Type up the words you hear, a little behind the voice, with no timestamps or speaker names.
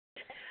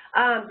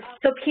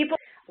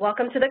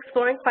Welcome to the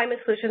Exploring Climate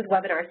Solutions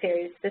webinar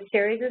series. This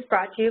series is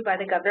brought to you by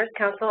the Governor's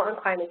Council on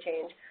Climate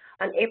Change.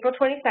 On April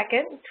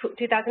 22nd,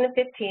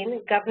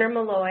 2015, Governor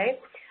Malloy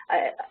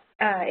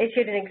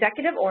issued an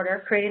executive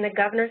order creating the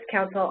Governor's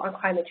Council on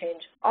Climate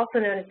Change, also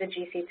known as the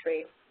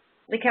GC3.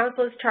 The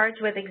Council is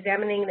charged with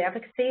examining the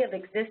efficacy of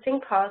existing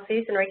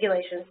policies and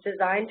regulations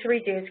designed to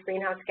reduce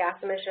greenhouse gas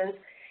emissions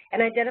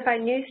and identify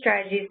new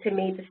strategies to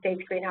meet the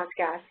state's greenhouse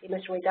gas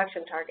emission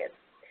reduction targets.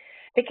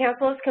 The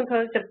Council is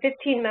composed of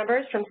 15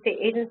 members from state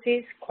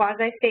agencies,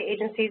 quasi-state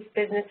agencies,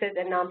 businesses,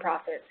 and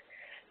nonprofits.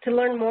 To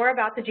learn more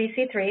about the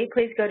GC3,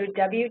 please go to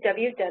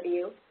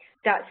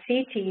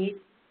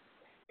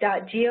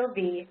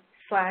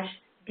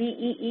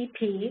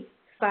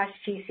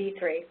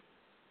www.ct.gov/DEEP/GC3.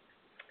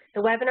 The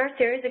webinar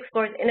series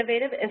explores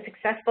innovative and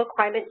successful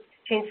climate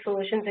change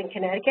solutions in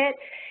Connecticut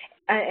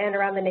and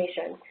around the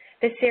nation.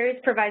 This series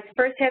provides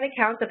firsthand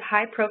accounts of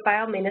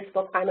high-profile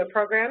municipal climate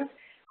programs,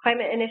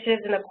 climate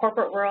initiatives in the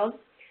corporate world,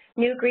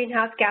 new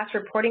greenhouse gas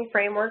reporting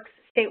frameworks,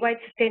 statewide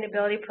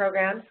sustainability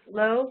programs,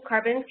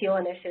 low-carbon fuel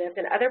initiatives,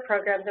 and other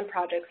programs and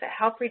projects that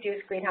help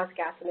reduce greenhouse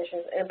gas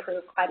emissions and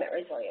improve climate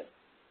resilience.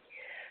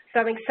 So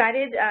I'm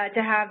excited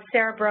to have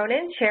Sarah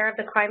Bronin, Chair of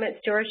the Climate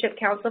Stewardship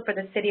Council for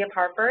the City of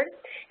Hartford,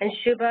 and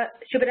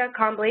Shubhada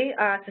Kambli,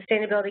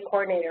 Sustainability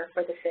Coordinator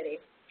for the city.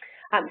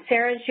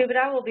 Sarah and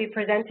Shubhada will be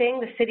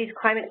presenting the city's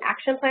Climate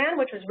Action Plan,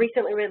 which was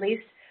recently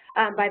released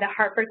by the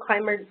Hartford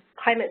Climate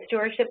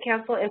Stewardship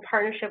Council in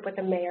partnership with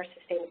the Mayor's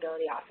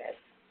Sustainability Office.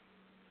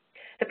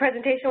 The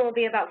presentation will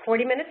be about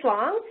 40 minutes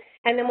long,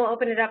 and then we'll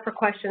open it up for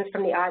questions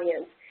from the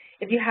audience.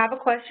 If you have a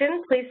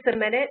question, please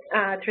submit it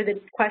through the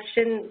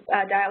question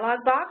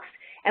dialog box,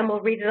 and we'll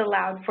read it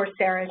aloud for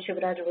Sarah and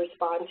Shubhada to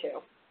respond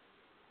to.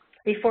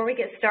 Before we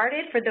get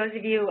started, for those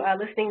of you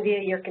listening via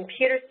your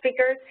computer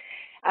speakers,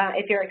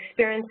 if you're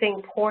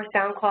experiencing poor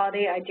sound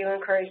quality, I do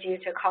encourage you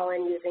to call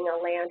in using a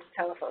land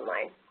telephone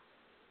line.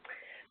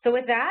 So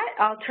with that,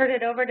 I'll turn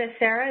it over to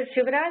Sarah and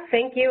Shubhada.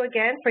 Thank you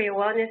again for your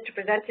willingness to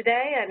present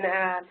today, and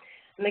I'm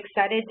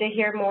excited to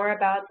hear more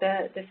about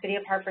the City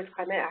of Hartford's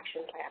Climate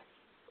Action Plan.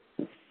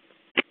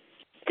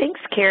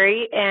 Thanks,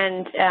 Carrie,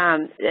 and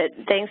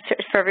thanks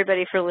for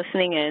everybody for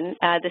listening in.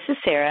 This is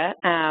Sarah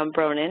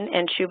Bronin,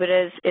 and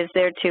Shubhada is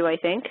there too, I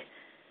think.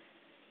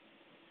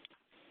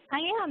 I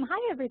am. Hi,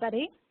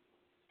 everybody.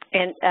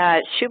 And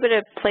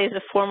Shubhada plays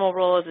a formal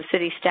role as a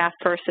city staff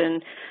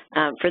person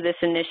for this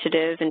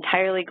initiative,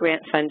 entirely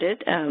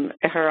grant-funded.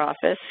 Her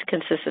office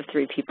consists of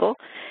 3 people,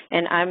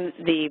 and I'm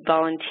the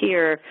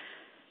volunteer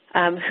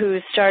who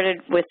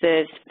started with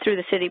through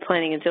the City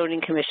Planning and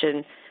Zoning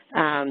Commission,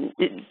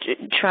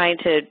 trying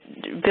to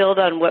build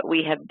on what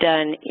we have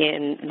done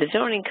in the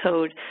zoning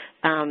code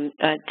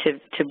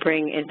to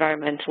bring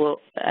environmental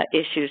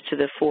issues to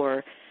the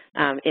fore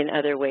in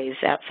other ways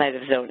outside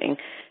of zoning.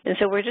 And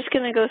so we're just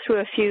going to go through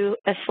a few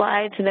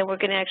slides, and then we're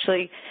going to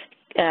actually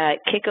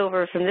kick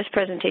over from this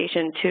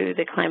presentation to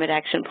the Climate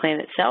Action Plan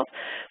itself,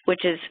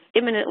 which is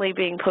imminently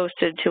being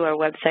posted to our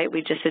website.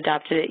 We just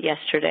adopted it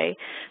yesterday.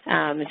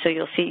 And so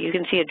you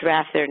can see a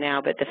draft there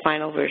now, but the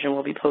final version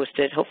will be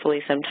posted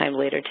hopefully sometime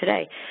later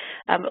today.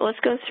 But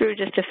let's go through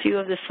just a few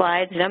of the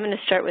slides, and I'm going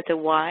to start with the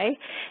why,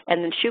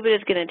 and then Shubhada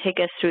is going to take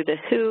us through the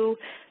who,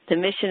 the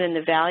mission and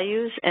the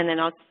values, and then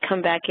I'll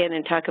come back in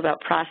and talk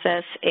about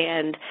process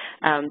and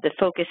the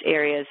focus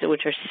areas,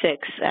 which are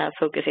 6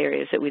 focus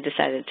areas that we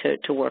decided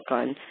to work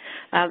on.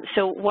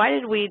 So why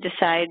did we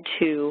decide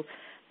to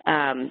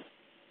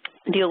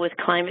deal with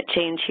climate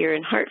change here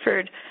in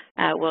Hartford?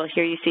 Well,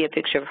 here you see a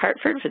picture of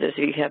Hartford. For those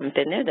of you who haven't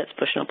been there, that's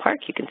Bushnell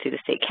Park. You can see the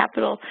state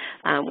capitol.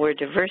 We're a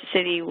diverse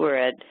city.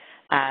 We're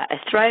a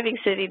thriving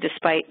city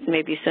despite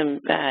maybe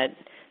some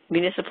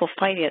municipal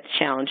finance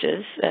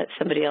challenges that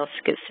somebody else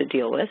gets to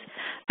deal with.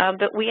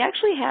 But we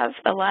actually have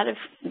a lot of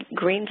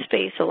green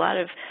space, a lot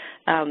of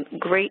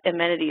great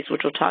amenities,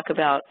 which we'll talk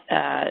about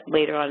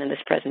later on in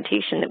this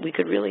presentation, that we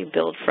could really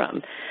build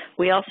from.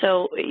 We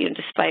also,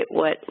 despite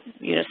what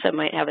some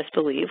might have us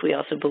believe, we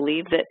also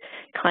believe that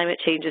climate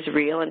change is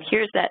real. And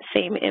here's that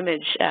same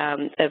image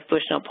of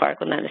Bushnell Park,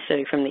 well, not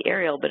necessarily from the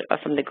aerial, but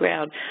from the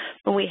ground,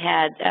 when we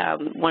had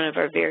one of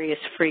our various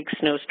freak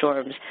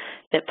snowstorms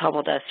that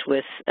pummeled us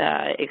with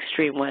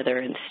extreme weather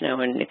and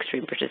snow and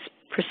extreme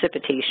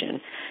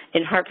precipitation.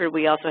 In Hartford,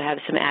 we also have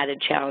some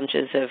added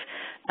challenges of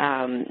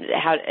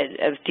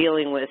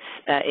dealing with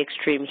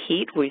extreme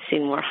heat. We've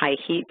seen more high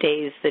heat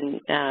days than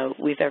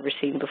we've ever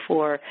seen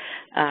before.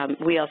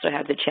 We also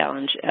have the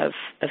challenge of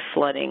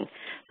flooding.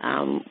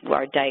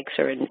 Our dikes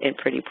are in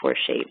pretty poor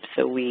shape,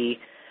 so we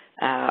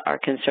are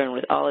concerned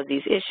with all of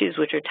these issues,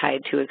 which are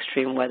tied to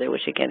extreme weather,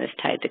 which again is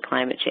tied to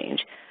climate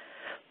change.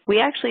 We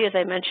actually, as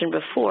I mentioned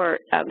before,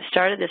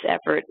 started this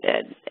effort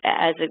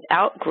as an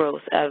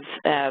outgrowth of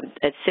a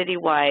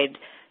citywide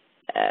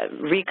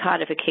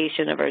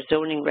recodification of our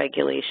zoning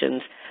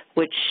regulations,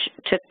 which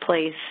took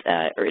place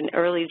in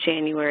early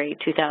January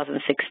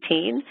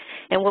 2016.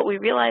 And what we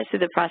realized through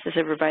the process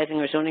of revising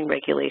our zoning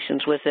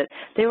regulations was that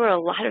there were a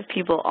lot of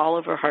people all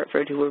over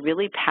Hartford who were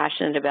really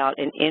passionate about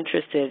and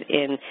interested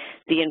in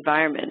the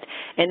environment,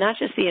 and not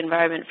just the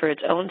environment for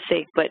its own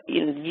sake, but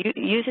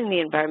using the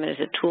environment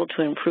as a tool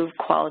to improve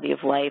quality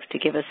of life, to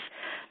give us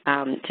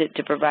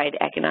to provide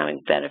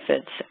economic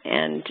benefits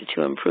and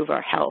to improve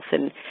our health.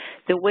 And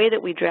the way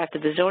that we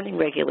drafted the zoning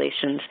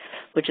regulations,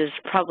 which is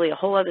probably a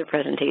whole other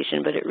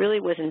presentation, but it really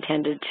was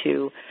intended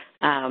to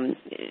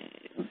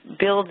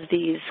build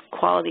these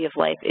quality of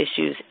life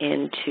issues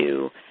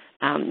into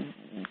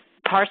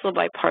parcel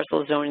by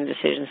parcel zoning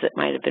decisions that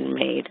might have been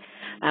made.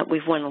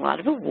 We've won a lot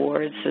of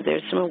awards, so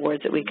there's some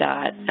awards that we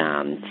got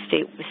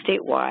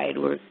statewide.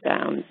 We're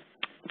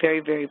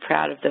very, very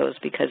proud of those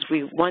because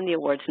we won the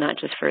awards not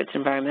just for its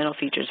environmental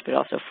features, but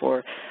also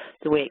for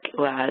the way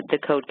the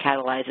code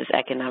catalyzes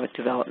economic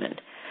development.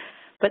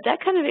 But that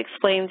kind of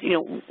explains,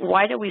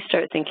 why do we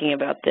start thinking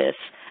about this?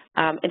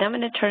 And I'm going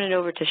to turn it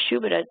over to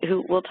Shubhita,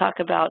 who will talk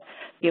about,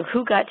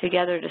 who got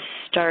together to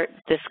start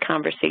this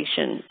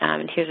conversation.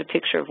 And here's a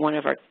picture of one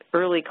of our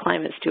early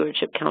Climate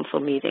Stewardship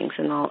Council meetings,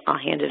 and I'll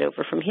hand it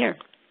over from here.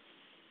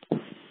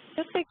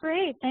 Okay,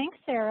 great. Thanks,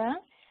 Sarah.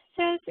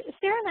 So as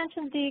Sarah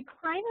mentioned, the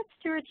Climate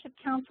Stewardship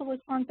Council was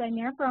formed by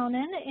Mayor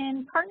Bronin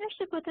in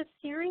partnership with a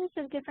series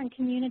of different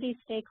community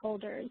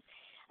stakeholders.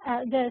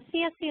 The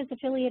CSC is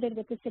affiliated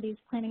with the city's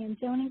Planning and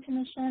Zoning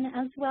Commission,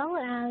 as well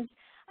as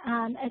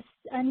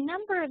a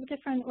number of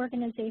different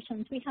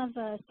organizations. We have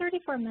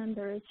 34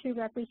 members who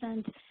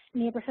represent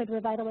neighborhood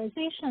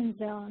revitalization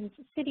zones,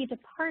 city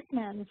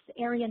departments,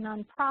 area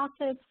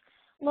nonprofits,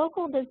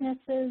 local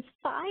businesses,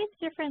 5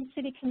 different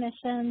city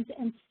commissions,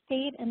 and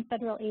state and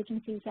federal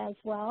agencies as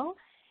well.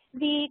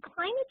 The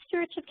Climate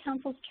Stewardship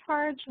Council's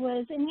charge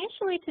was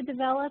initially to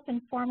develop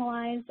and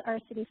formalize our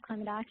city's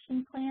climate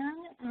action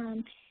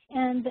plan.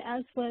 And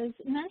as was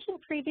mentioned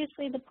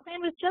previously, the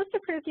plan was just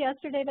approved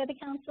yesterday by the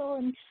council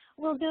and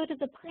will go to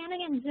the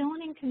Planning and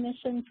Zoning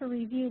Commission for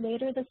review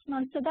later this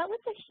month. So that was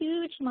a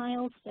huge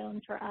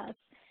milestone for us.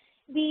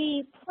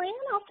 The plan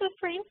also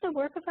frames the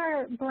work of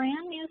our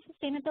brand new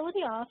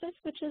sustainability office,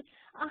 which is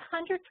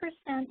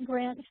 100%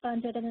 grant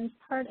funded and is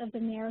part of the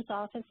mayor's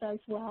office as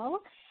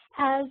well.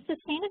 As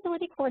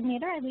sustainability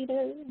coordinator, I lead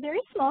a very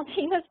small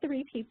team of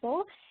 3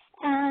 people,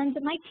 and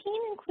my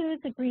team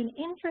includes a green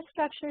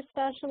infrastructure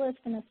specialist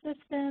and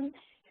assistant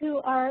who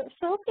are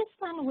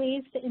focused on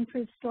ways to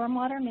improve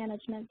stormwater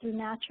management through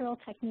natural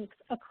techniques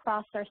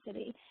across our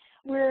city.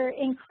 We're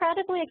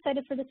incredibly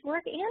excited for this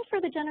work and for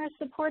the generous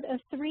support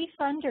of 3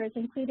 funders,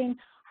 including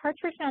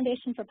Hartford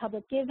Foundation for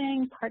Public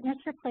Giving, Partners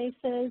for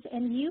Places,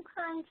 and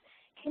UConn's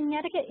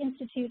Connecticut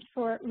Institute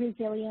for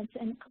Resilience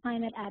and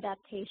Climate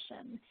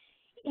Adaptation.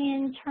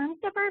 In terms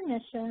of our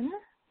mission,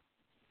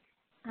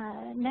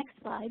 next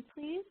slide,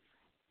 please.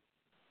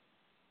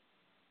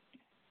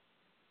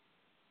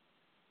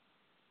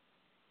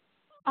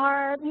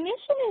 Our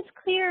mission is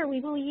clear.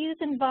 We will use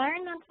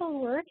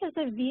environmental work as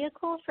a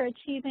vehicle for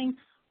achieving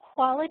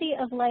quality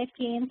of life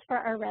gains for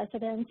our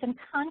residents and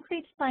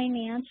concrete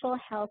financial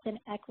health and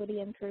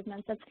equity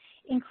improvements. That's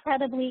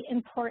incredibly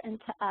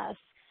important to us.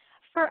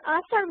 For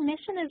us, our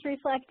mission is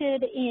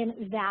reflected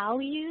in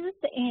values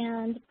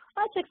and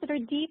projects that are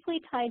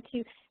deeply tied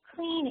to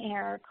clean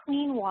air,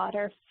 clean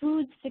water,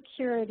 food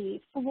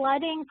security,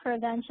 flooding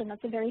prevention,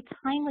 that's a very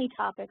timely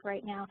topic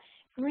right now,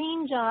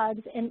 green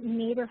jobs, and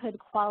neighborhood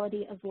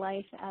quality of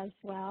life as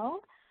well.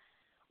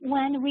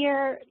 When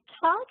we're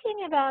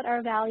talking about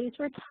our values,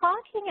 we're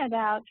talking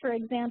about, for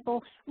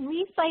example,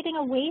 resiting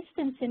a waste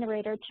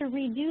incinerator to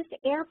reduce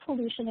air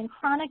pollution and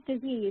chronic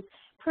disease,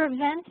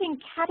 preventing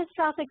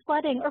catastrophic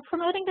flooding, or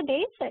promoting the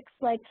basics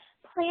like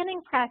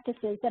planning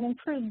practices that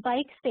improve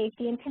bike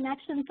safety and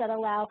connections that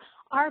allow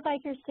our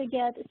bikers to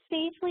get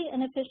safely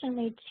and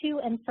efficiently to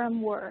and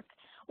from work.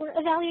 We're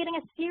evaluating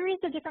a series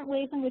of different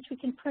ways in which we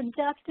can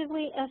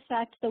productively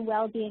affect the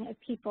well-being of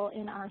people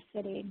in our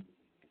city.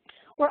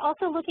 We're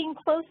also looking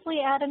closely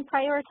at and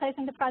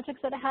prioritizing the projects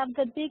that have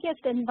the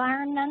biggest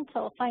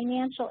environmental,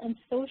 financial, and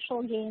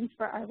social gains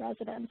for our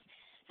residents.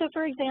 So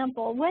for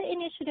example, what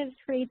initiatives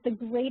create the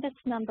greatest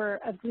number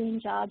of green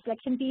jobs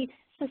that can be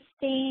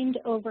sustained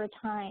over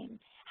time?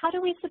 How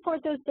do we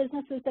support those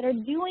businesses that are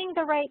doing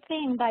the right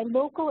thing by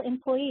local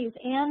employees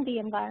and the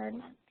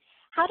environment?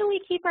 How do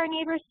we keep our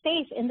neighbors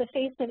safe in the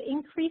face of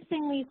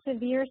increasingly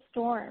severe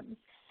storms?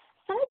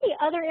 Some of the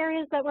other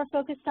areas that we're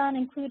focused on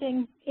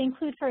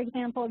include, for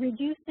example,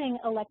 reducing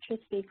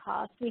electricity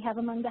costs. We have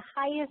among the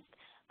highest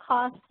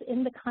costs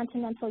in the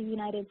continental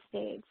United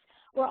States.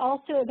 We're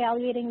also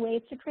evaluating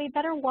ways to create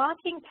better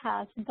walking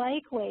paths,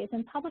 bikeways,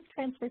 and public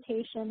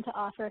transportation to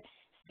offer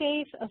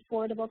safe,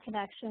 affordable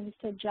connections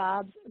to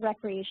jobs,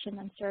 recreation,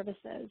 and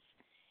services.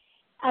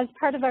 As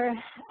part of our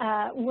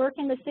work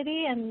in the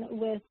city and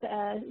with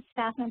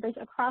staff members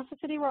across the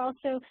city, we're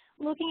also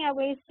looking at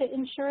ways to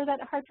ensure that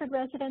Hartford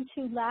residents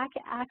who lack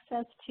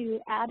access to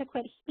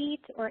adequate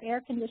heat or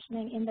air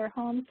conditioning in their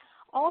homes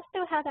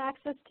also have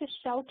access to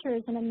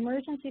shelters and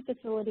emergency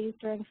facilities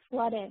during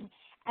flooding,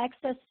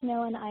 excess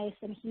snow and ice,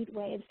 and heat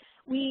waves.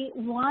 We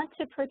want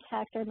to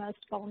protect our most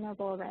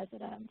vulnerable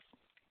residents.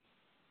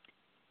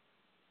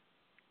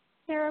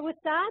 Sarah, with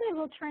that, I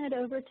will turn it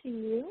over to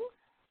you.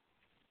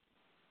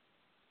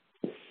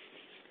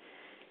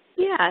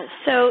 Yeah,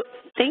 so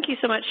thank you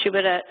so much,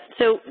 Shubhita.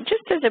 So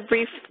just as a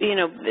brief,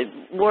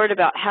 word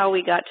about how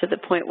we got to the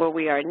point where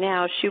we are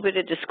now,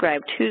 Shubhita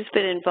described who's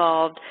been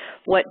involved,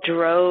 what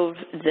drove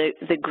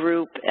the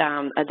group,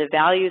 the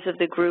values of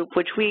the group,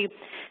 which we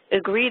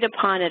agreed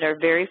upon at our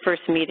very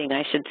first meeting,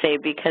 I should say,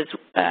 because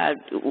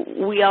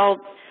we all,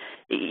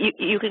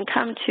 you can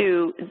come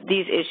to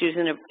these issues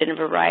in a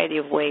variety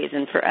of ways.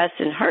 And for us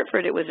in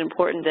Hartford, it was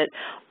important that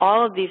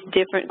all of these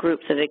different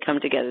groups that had come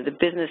together, the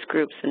business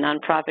groups, the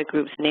nonprofit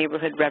groups,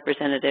 neighborhood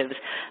representatives,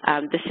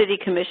 the city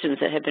commissions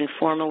that had been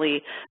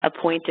formally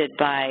appointed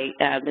by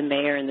the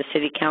mayor and the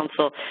city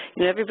council,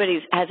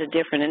 everybody has a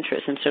different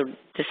interest. And so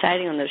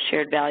deciding on those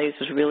shared values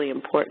was really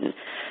important.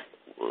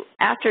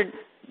 After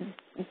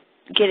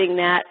getting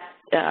that,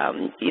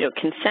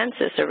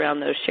 consensus around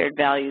those shared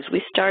values,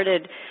 we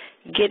started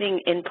getting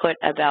input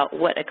about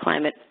what a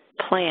climate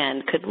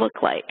plan could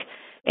look like.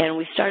 And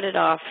we started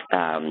off,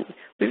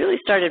 we really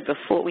started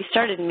before, we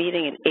started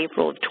meeting in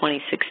April of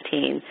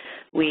 2016.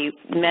 We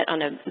met on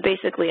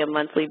basically a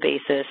monthly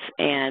basis,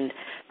 and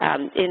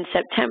in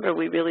September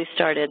we really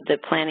started the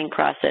planning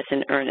process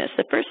in earnest.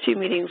 The first few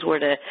meetings were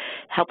to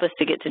help us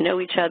to get to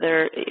know each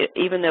other.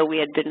 Even though we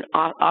had been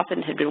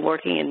often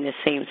working in the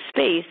same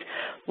space,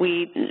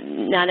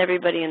 not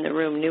everybody in the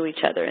room knew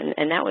each other,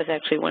 and that was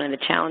actually one of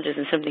the challenges,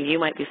 and something you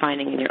might be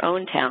finding in your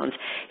own towns,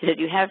 is that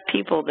you have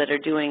people that are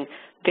doing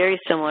very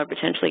similar,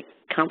 potentially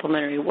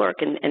complementary work,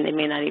 and they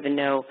may not even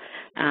know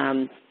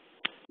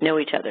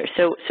each other.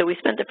 So we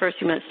spent the first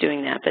few months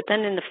doing that. But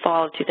then in the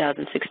fall of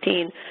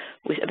 2016,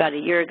 about a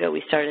year ago,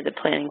 we started the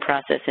planning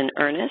process in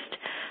earnest.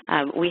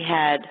 We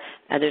had,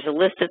 there's a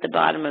list at the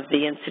bottom of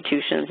the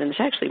institutions, and there's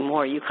actually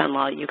more: UConn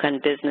Law,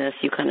 UConn Business,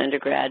 UConn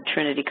Undergrad,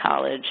 Trinity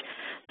College,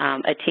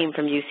 a team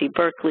from UC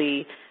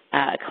Berkeley,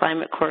 a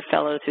Climate Corps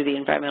Fellow through the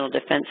Environmental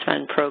Defense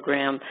Fund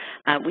program.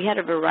 We had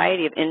a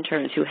variety of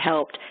interns who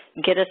helped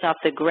get us off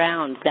the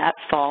ground that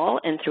fall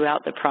and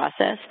throughout the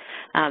process,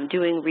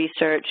 doing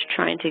research,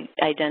 trying to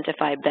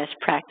identify best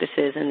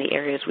practices in the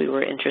areas we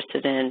were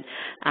interested in,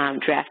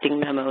 drafting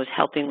memos,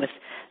 helping with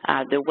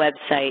the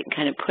website,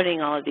 kind of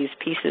putting all of these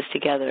pieces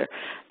together.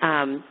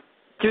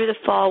 Through the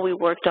fall, we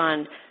worked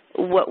on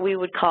what we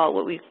would call,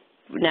 what we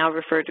now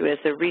refer to as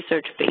the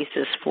research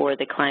basis for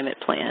the climate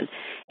plan.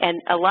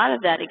 And a lot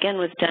of that, again,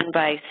 was done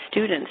by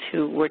students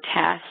who were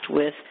tasked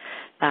with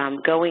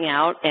going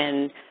out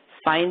and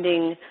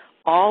finding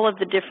all of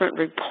the different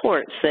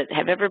reports that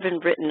have ever been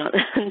written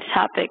on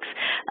topics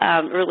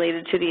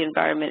related to the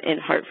environment in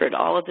Hartford,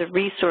 all of the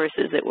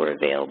resources that were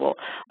available,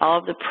 all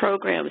of the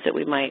programs that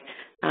we might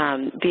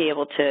be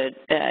able to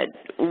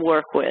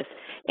work with.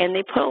 And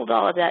they pulled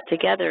all of that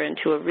together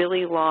into a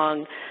really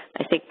long,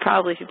 I think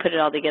probably if you put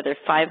it all together,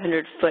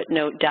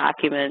 500-footnote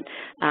document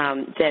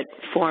that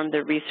formed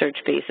the research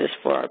basis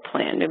for our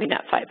plan. Maybe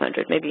not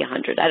 500, maybe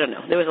 100. I don't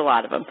know. There was a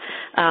lot of them.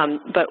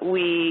 But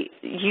we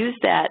used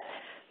that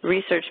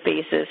research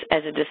basis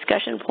as a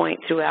discussion point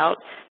throughout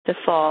the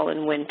fall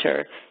and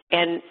winter,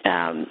 and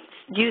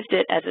used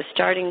it as a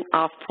starting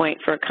off point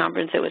for a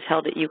conference that was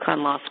held at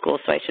UConn Law School.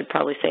 So I should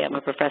probably say I'm a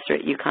professor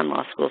at UConn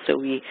Law School. So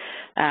we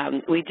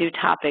do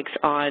topics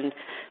on,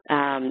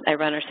 I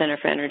run our Center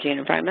for Energy and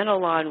Environmental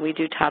Law, and we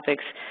do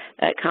topics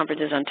at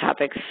conferences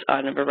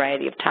on a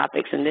variety of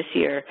topics. And this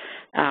year,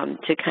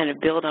 to kind of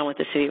build on what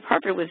the City of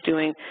Hartford was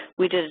doing,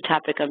 we did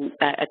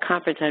a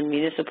conference on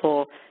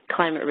municipal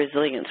climate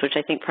resilience, which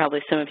I think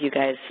probably some of you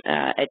guys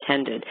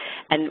attended.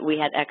 And we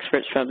had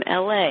experts from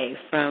LA,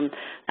 from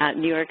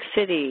New York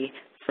City,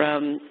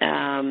 from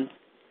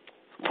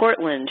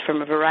Portland,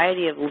 from a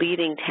variety of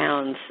leading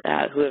towns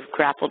who have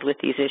grappled with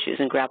these issues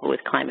and grappled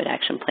with climate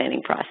action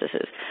planning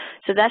processes.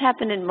 So that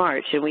happened in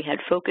March, and we had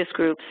focus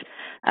groups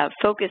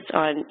focused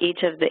on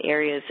each of the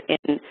areas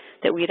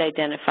that we had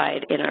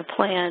identified in our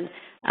plan,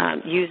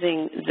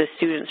 using the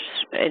students'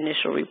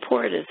 initial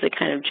report as the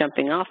kind of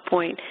jumping off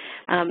point.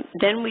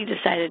 Then we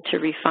decided to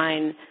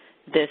refine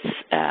this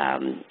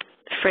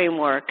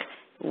framework,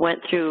 went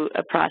through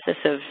a process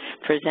of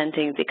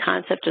presenting the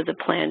concept of the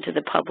plan to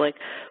the public,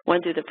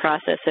 went through the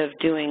process of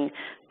doing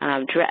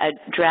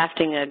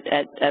drafting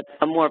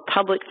a more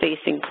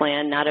public-facing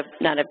plan, not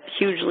a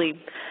hugely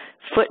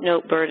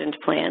footnote-burdened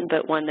plan,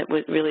 but one that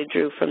really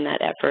drew from that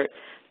effort,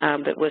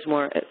 but was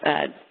more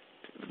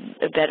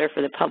better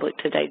for the public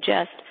to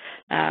digest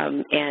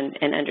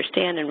and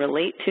understand and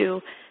relate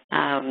to.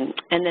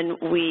 And then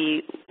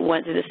we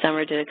went through the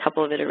summer, did a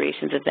couple of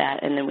iterations of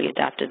that, and then we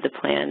adopted the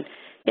plan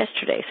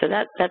yesterday. So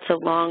that's a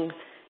long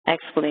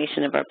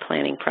explanation of our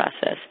planning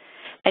process.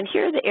 And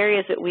here are the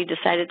areas that we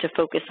decided to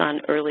focus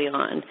on early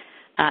on.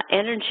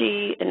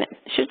 Energy, and I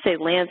should say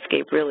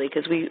landscape really,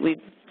 because we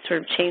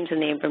sort of change the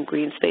name from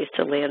green space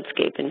to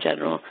landscape in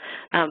general.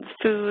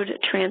 Food,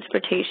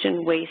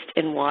 transportation, waste,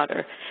 and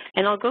water.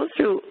 And I'll go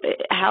through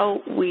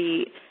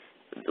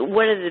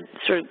what are the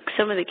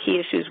some of the key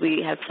issues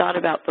we have thought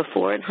about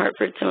before in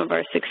Hartford, some of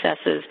our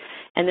successes,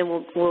 and then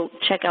we'll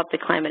check out the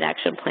climate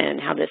action plan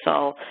and how this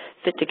all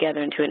fit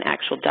together into an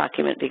actual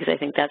document, because I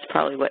think that's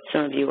probably what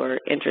some of you are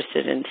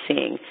interested in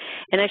seeing.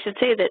 And I should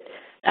say that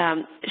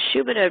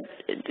Shubhita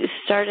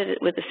started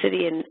with the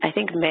city in, I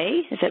think,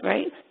 May. Is that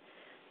right?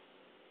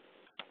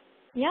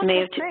 Yeah,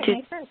 May that's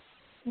right.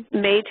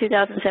 May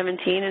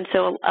 2017, and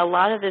so a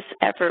lot of this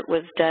effort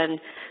was done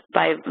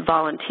by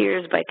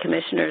volunteers, by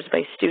commissioners,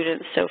 by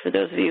students. So for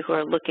those of you who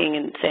are looking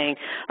and saying,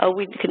 oh,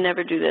 we could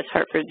never do this,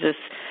 Hartford's this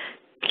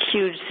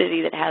huge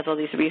city that has all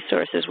these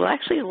resources. Well,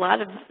 actually, a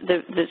lot of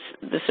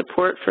the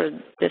support for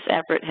this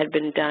effort had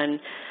been done,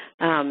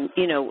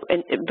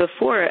 and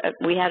before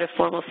we had a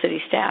formal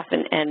city staff,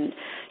 and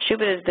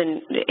Shubhita has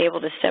been able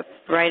to step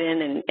right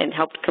in and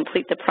help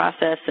complete the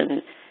process,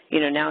 and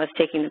now it's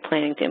taking the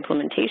planning to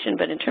implementation.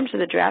 But in terms of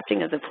the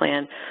drafting of the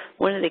plan,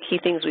 one of the key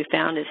things we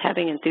found is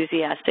having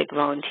enthusiastic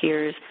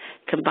volunteers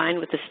combined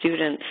with the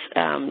students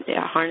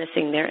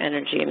harnessing their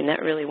energy. I mean,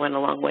 that really went a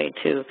long way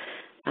to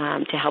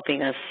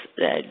helping us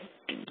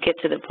get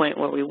to the point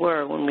where we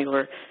were when we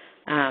were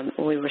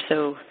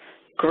so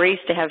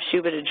graced to have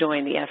Shubhita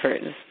join the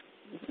effort.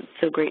 It's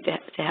so great to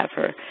have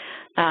her.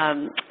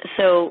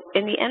 So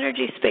in the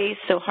energy space,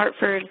 so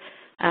Hartford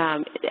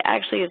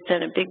actually has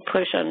done a big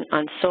push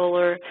on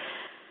solar.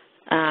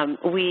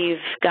 We've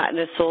gotten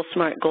a Soul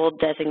Smart Gold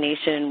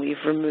designation. We've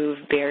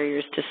removed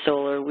barriers to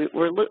solar.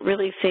 We're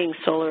really seeing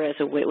solar as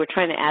a way. We're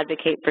trying to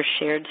advocate for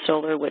shared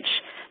solar, which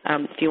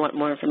if you want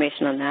more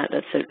information on that,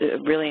 that's a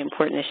really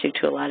important issue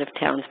to a lot of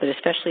towns, but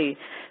especially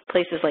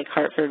places like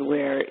Hartford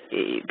where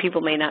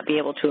people may not be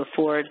able to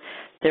afford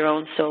their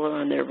own solar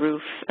on their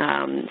roof,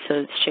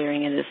 so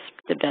sharing it is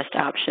the best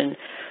option.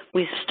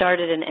 We've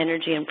started an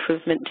energy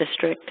improvement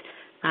district.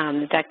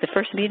 In fact, the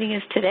first meeting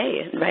is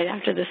today, right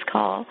after this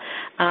call.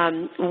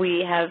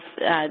 We have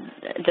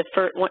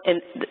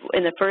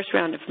in the first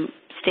round of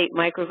state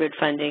microgrid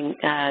funding,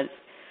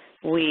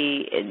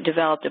 we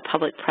developed a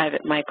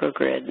public-private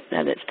microgrid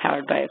that's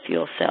powered by a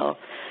fuel cell.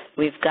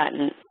 We've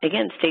gotten,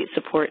 again, state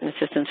support and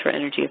assistance for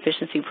energy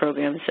efficiency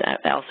programs.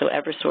 Also,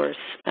 Eversource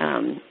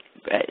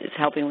is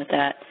helping with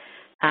that.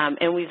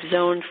 And we've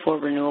zoned for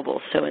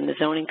renewables. So in the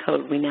zoning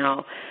code, we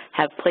now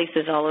have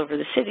places all over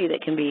the city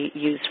that can be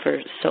used for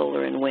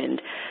solar and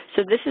wind.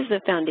 So this is the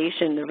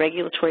foundation, the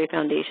regulatory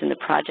foundation, the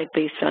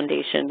project-based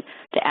foundation,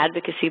 the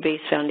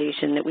advocacy-based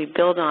foundation that we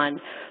build on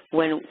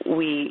when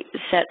we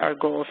set our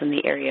goals in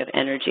the area of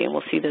energy. And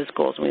we'll see those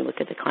goals when we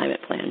look at the climate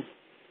plan.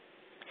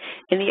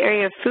 In the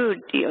area of food,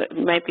 it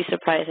might be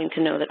surprising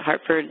to know that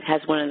Hartford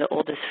has one of the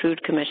oldest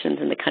food commissions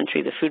in the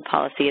country, the Food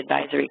Policy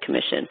Advisory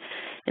Commission.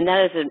 And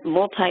that is a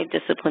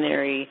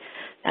multidisciplinary,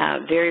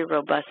 very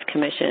robust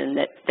commission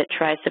that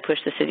tries to push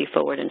the city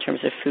forward in terms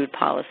of food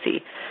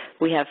policy.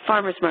 We have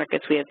farmers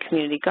markets, we have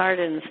community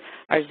gardens.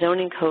 Our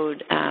zoning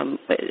code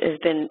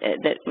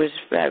that was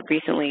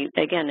recently,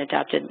 again,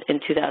 adopted in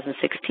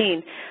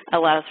 2016,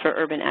 allows for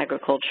urban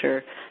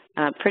agriculture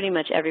pretty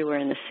much everywhere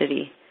in the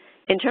city.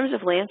 In terms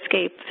of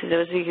landscape, for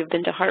those of you who've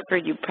been to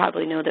Hartford, you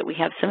probably know that we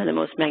have some of the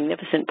most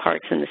magnificent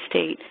parks in the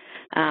state,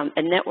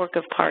 a network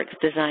of parks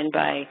designed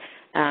by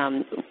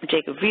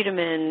Jacob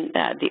Wiedemann,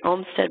 the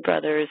Olmsted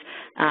brothers,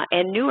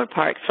 and newer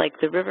parks like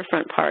the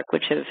Riverfront Park,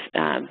 which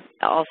have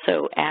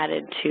also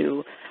added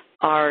to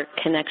our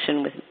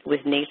connection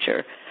with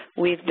nature.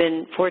 We've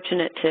been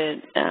fortunate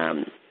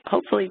to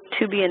hopefully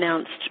to be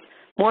announced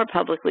more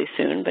publicly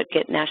soon, but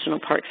get National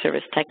Park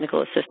Service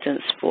technical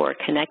assistance for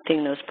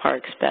connecting those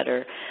parks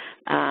better.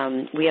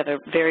 We have a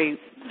very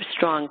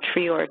strong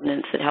tree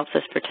ordinance that helps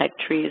us protect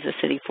trees, a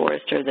city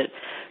forester that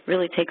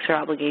really takes our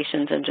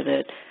obligations under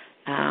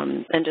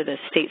the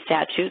state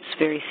statutes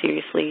very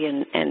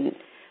seriously,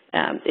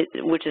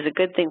 which is a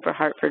good thing for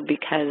Hartford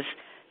because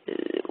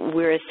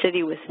we're a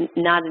city with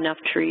not enough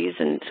trees,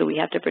 and so we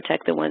have to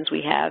protect the ones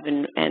we have.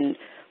 And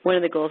one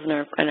of the goals in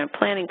our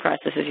planning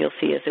process, as you'll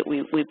see, is that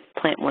we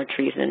plant more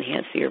trees and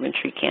enhance the urban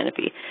tree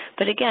canopy.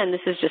 But again,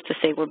 this is just to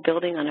say we're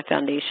building on a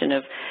foundation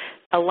of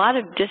a lot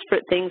of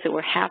disparate things that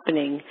were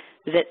happening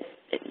that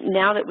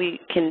now that we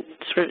can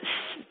sort of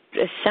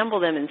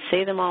assemble them and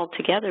say them all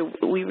together,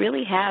 we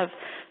really have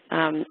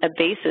a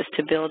basis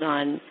to build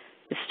on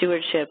the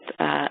stewardship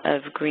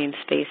of green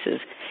spaces.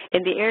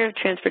 In the area of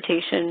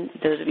transportation,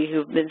 those of you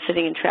who've been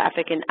sitting in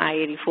traffic in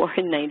I-84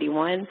 and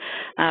 91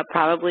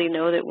 probably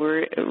know that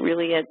we're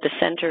really at the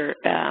center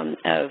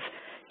of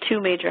two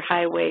major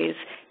highways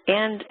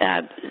and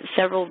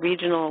several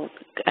regional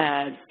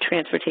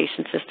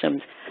transportation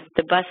systems.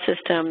 The bus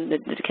system, the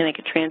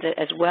Connecticut Transit,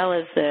 as well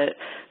as the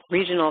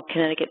regional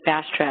Connecticut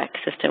Fast Track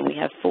system. We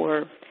have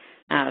 4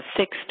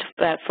 fixed,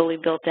 fully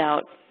built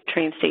out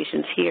train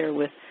stations here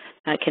with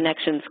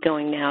connections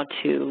going now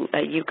to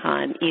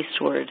Yukon,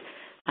 eastward,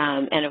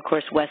 and of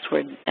course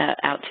westward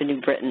out to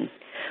New Britain.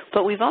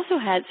 But we've also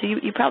had, so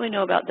you probably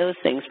know about those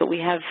things, but we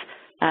have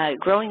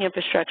growing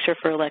infrastructure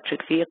for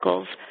electric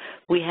vehicles.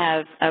 We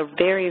have a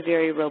very,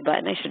 very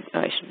robust, and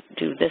I should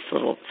do this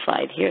little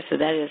slide here. So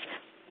that is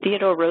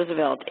Theodore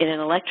Roosevelt in an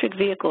electric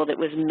vehicle that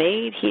was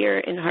made here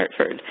in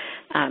Hartford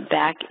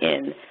back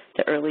in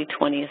the early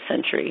 20th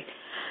century.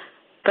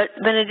 But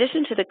in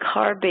addition to the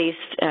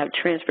car-based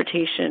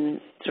transportation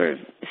sort of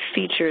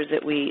features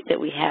that we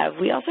have,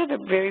 we also have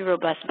a very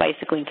robust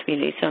bicycling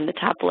community. So on the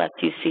top left,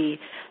 you see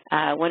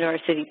one of our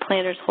city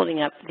planners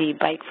holding up the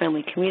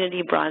bike-friendly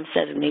community bronze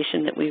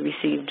designation that we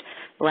received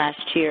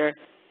last year.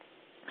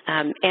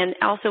 And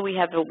also we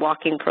have a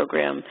walking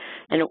program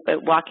and a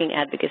walking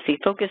advocacy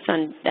focused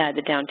on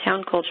the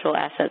downtown cultural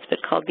assets, but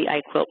called the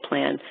I-Quilt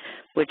Plan,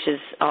 which has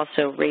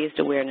also raised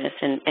awareness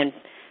and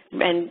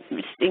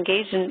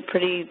engaged in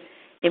pretty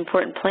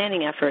important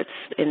planning efforts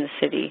in the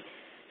city.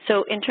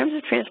 So in terms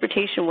of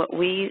transportation, what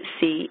we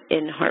see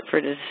in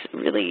Hartford is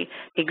really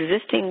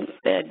existing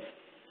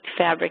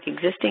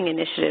existing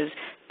initiatives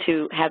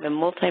to have a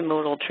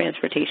multimodal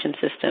transportation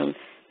system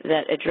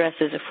that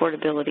addresses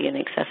affordability and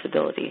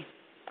accessibility.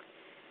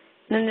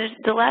 And then there's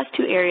the last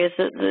two areas.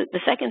 The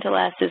second to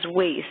last is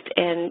waste.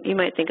 And you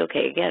might think,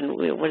 okay, again,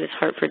 what is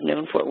Hartford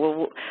known for? Well,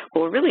 what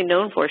we're really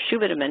known for,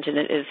 Shubhita mentioned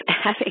it, is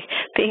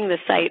being the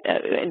site,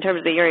 in terms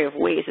of the area of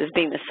waste, is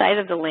being the site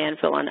of the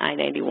landfill on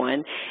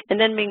I-91, and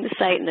then being the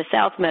site in the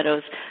South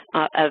Meadows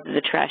of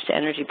the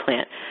trash-to-energy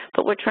plant.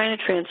 But we're trying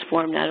to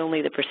transform not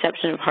only the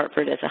perception of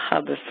Hartford as a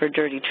hub for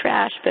dirty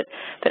trash,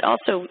 but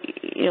also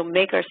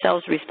make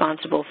ourselves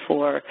responsible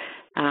for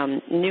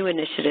new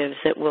initiatives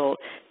that will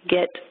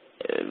get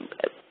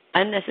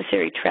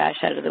unnecessary trash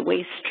out of the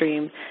waste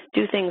stream,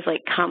 do things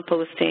like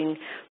composting,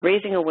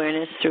 raising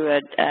awareness through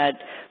a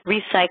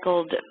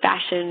recycled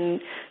fashion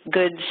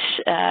goods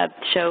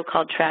show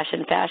called Trash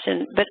and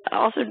Fashion, but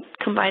also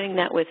combining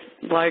that with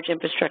large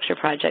infrastructure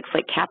projects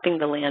like capping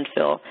the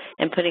landfill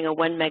and putting a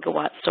 1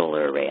 megawatt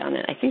solar array on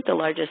it. I think the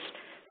largest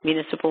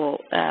municipal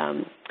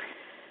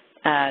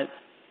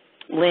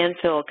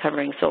landfill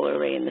covering solar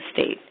array in the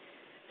state.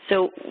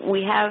 So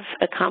we have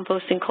a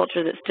composting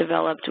culture that's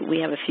developed. We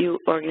have a few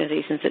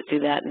organizations that do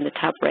that. In the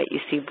top right, you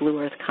see Blue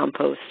Earth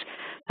Compost,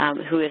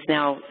 who is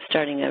now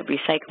starting a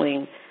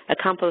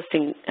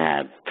composting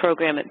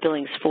program at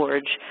Billings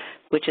Forge,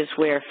 which is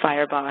where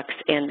Firebox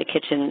and the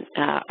kitchen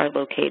are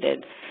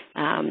located.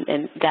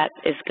 And that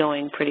is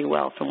going pretty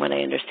well from what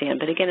I understand.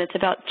 But again, it's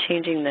about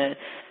changing the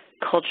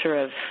culture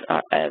of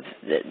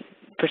the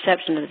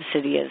perception of the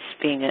city as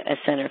being a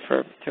center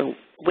for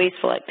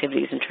wasteful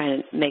activities and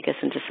trying to make us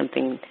into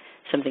something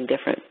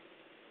different.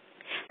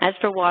 As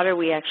for water,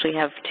 we actually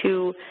have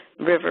two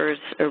rivers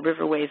or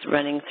riverways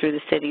running through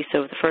the city.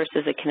 So the first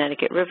is the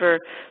Connecticut River,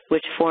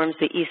 which forms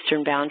the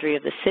eastern boundary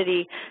of the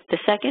city. The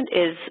second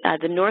is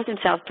the north and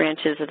south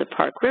branches of the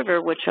Park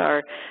River, which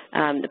are,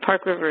 the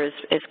Park River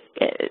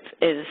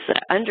is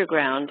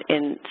underground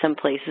in some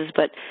places,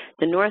 but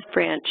the north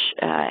branch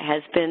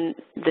has been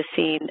the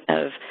scene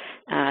of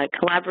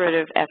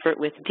collaborative effort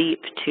with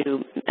DEEP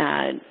to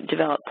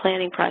develop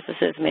planning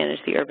processes, manage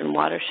the urban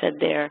watershed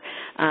there.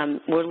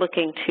 We're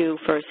looking too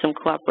for some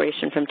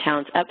cooperation from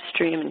towns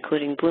upstream,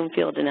 including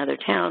Bloomfield and other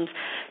towns,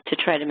 to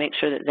try to make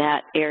sure that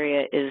that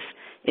area is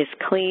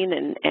clean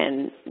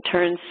and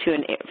turns to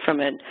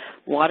from a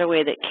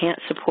waterway that can't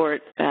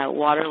support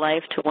water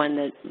life to one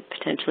that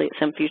potentially at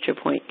some future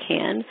point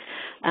can.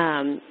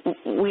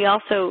 We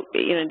also,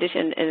 in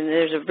addition, and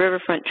there's a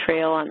riverfront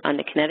trail on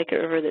the Connecticut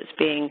River that's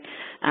being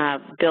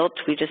built.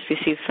 We just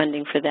received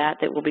funding for that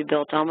will be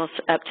built almost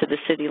up to the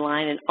city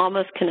line and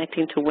almost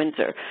connecting to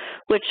Windsor,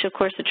 which of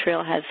course the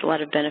trail has a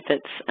lot of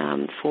benefits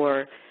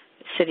for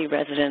city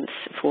residents,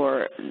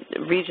 for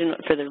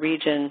the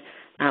region,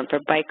 for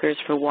bikers,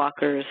 for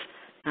walkers.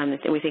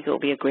 We think it will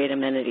be a great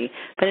amenity.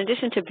 But in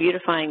addition to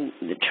beautifying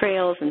the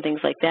trails and things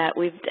like that,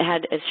 we've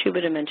had, as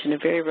Shubhita mentioned, a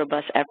very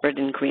robust effort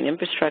in green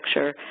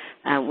infrastructure.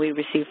 We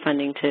received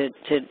funding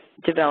to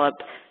develop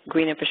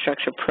green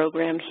infrastructure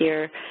program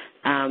here.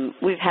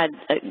 We've had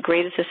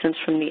great assistance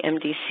from the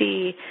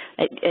MDC.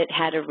 It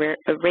had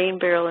a rain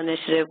barrel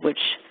initiative, which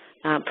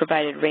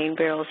provided rain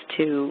barrels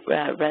to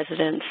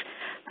residents.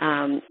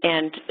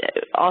 And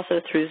also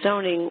through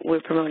zoning,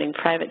 we're promoting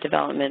private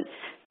development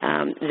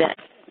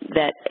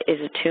that is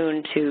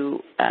attuned to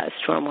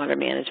stormwater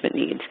management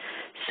needs.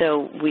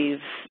 So we've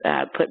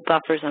put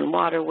buffers on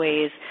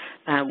waterways.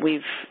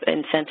 We've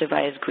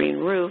incentivized green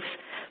roofs.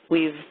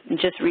 We've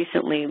just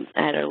recently,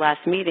 at our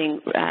last meeting,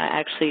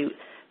 actually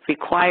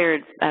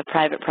required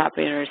private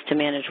property owners to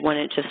manage 1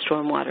 inch of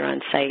stormwater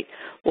on site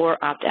or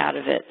opt out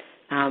of it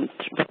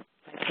by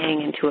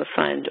paying into a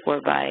fund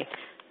or by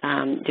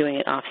doing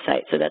it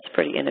off-site. So that's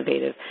pretty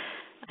innovative,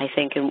 I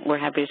think, and we're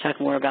happy to talk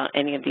more about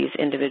any of these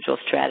individual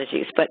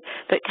strategies. But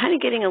kind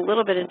of getting a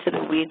little bit into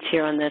the weeds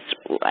here on this,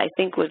 I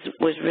think was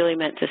really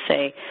meant to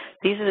say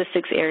these are the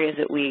 6 areas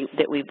that we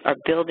are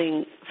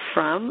building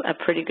from a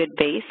pretty good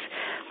base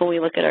when we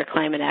look at our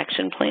climate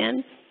action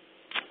plan,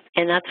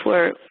 and that's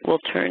where we'll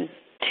turn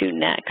to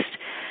next.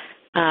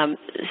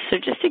 So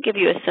just to give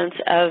you a sense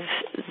of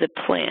the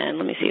plan,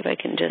 let me see if I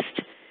can just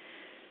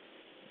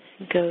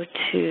go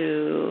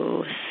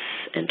to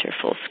enter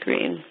full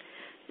screen.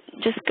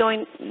 Just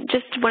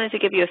wanted to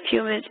give you a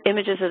few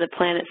images of the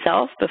plan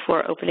itself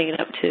before opening it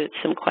up to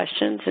some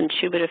questions. And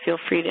Shubhita, feel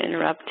free to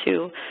interrupt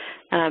too,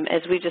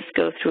 as we just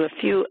go through a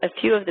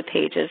few of the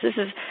pages. This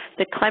is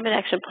the climate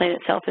action plan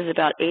itself is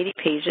about 80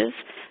 pages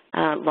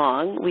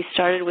long. We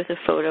started with a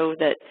photo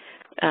that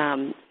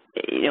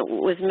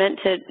was meant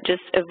to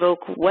just evoke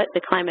what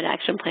the climate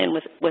action plan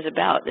was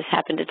about. This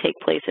happened to take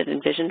place at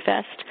Envision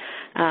Fest,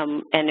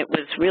 and it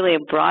was really a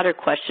broader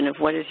question of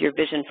what is your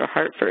vision for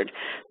Hartford.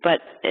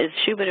 But as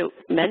Shubhita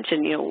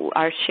mentioned,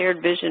 our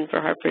shared vision for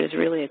Hartford is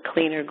really a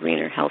cleaner,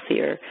 greener,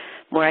 healthier,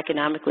 more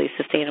economically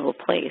sustainable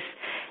place.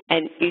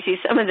 And you see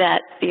some of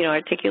that,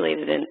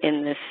 articulated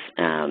in this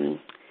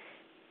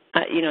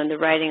in the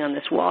writing on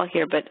this wall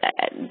here, but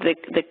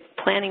the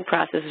planning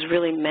process is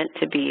really meant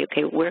to be,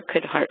 okay, where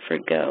could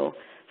Hartford go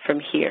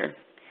from here?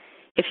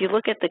 If you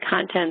look at the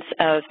contents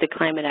of the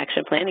Climate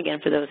Action Plan, again,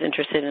 for those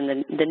interested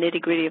in the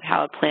nitty-gritty of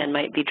how a plan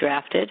might be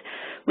drafted,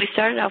 we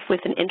started off with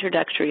an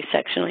introductory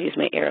section, I'll use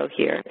my arrow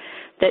here,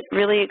 that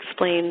really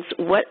explains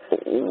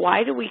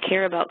why do we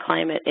care about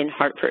climate in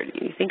Hartford?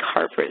 You think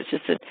Hartford is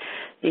just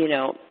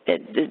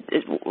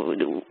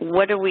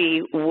what are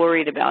we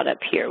worried about up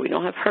here? We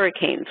don't have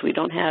hurricanes, we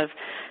don't have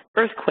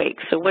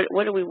earthquakes, so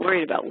what are we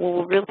worried about? Well,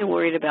 we're really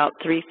worried about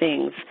three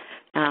things.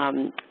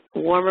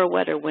 Warmer,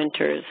 wetter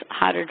winters,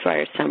 hotter,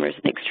 drier summers,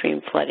 and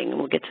extreme flooding. And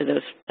we'll get to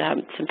those,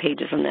 some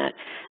pages on that.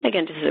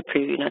 Again, just as a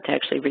preview, not to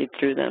actually read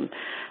through them.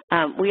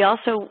 We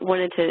also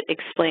wanted to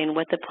explain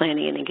what the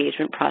planning and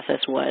engagement process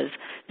was.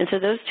 And so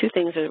those two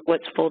things are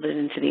what's folded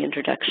into the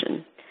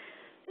introduction.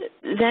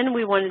 Then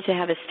we wanted to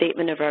have a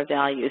statement of our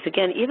values.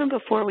 Again, even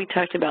before we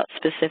talked about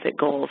specific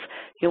goals,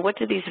 what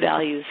do these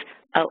values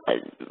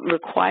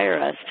require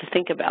us to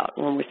think about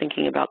when we're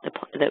thinking about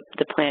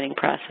the planning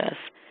process?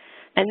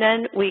 And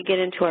then we get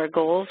into our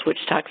goals, which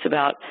talks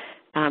about,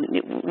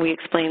 we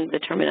explain the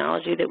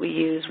terminology that we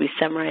use, we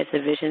summarize the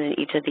vision in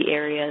each of the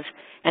areas,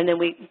 and then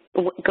we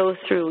go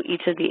through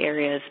each of the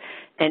areas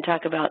and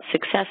talk about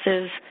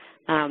successes.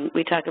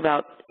 We talk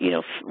about,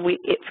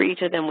 for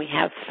each of them we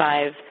have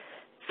five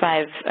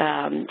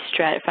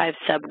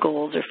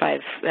sub-goals or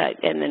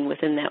and then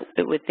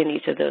within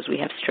each of those we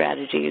have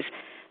strategies.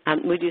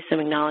 We do some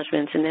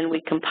acknowledgments, and then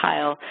we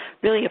compile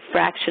really a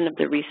fraction of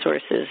the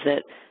resources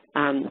that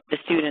the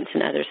students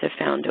and others have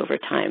found over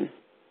time.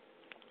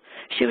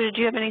 Shubhita, do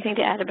you have anything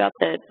to add about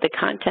the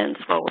contents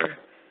while we're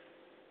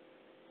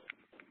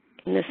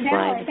in this slide?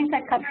 No, I think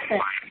that covers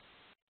it.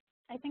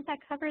 I think that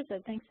covers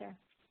it. Thanks, Sarah.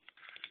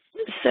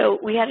 So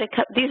we had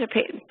these are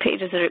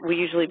pages that we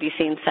usually be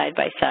seen side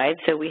by side.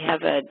 So we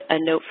have a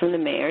note from the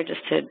mayor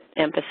just to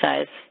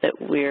emphasize that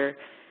we're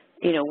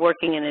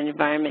working in an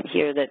environment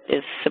here that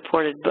is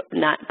supported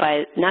not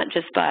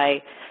just by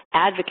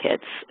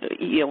advocates.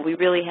 We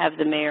really have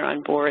the mayor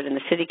on board and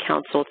the city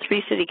council.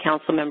 3 city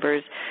council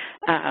members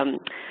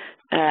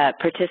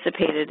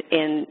participated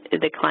in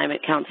the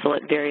climate council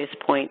at various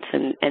points,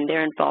 and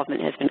their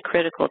involvement has been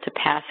critical to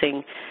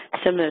passing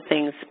some of the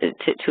things,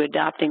 to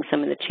adopting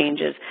some of the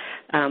changes,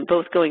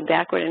 both going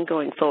backward and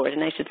going forward.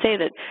 And I should say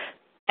that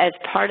as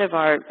part of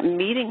our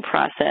meeting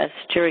process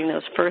during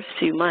those first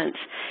few months,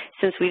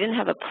 since we didn't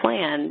have a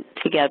plan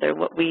together,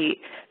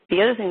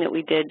 the other thing that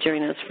we did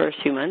during those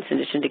first few months, in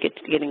addition to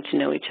getting to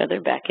know each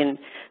other back in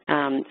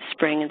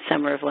spring and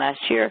summer of last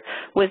year,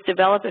 was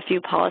develop a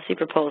few policy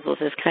proposals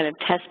as kind of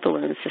test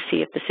balloons to see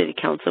if the City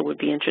Council would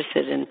be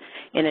interested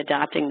in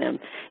adopting them.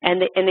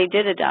 And they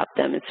did adopt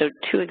them. And so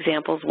 2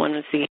 examples. One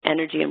was the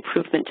Energy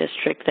Improvement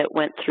District that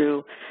went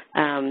through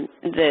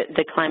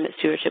the Climate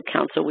Stewardship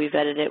Council. We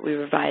vetted it, we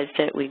revised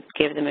it, we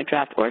gave them a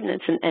draft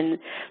ordinance, and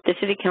the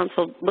City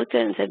Council looked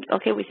at it and said,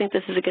 okay, we think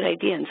this is a good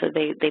idea, and so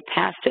they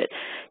passed it.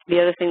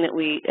 The other thing that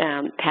we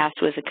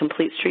passed was a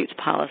complete streets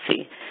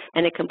policy.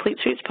 And a complete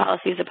streets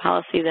policy is a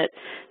policy that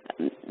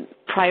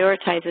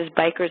prioritizes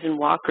bikers and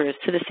walkers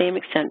to the same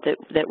extent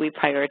that we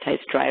prioritize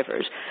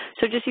drivers.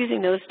 So just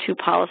using those 2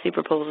 policy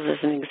proposals as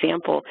an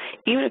example,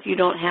 even if you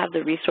don't have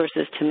the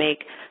resources to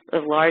make a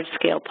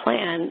large-scale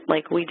plan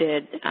like we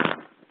did,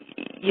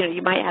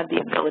 you might have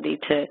the ability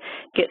to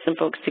get some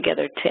folks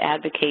together to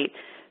advocate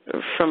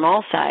from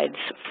all sides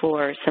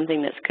for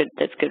something that's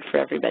good for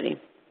everybody.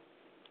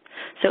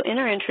 So in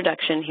our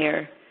introduction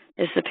here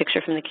is the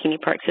picture from the Keeney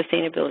Park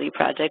Sustainability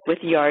Project with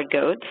Yard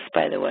Goats,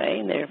 by the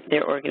way,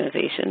 their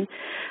organization.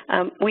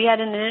 We had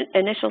an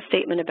initial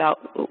statement about,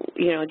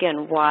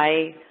 again,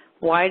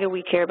 why do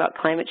we care about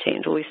climate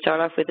change? Well, we start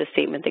off with a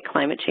statement that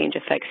climate change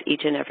affects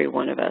each and every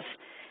one of us,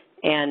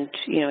 and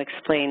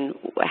explain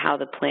how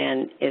the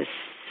plan is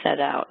set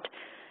out.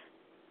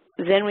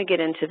 Then we get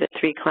into the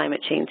 3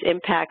 climate change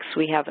impacts.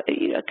 We have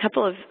a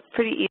couple of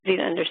pretty easy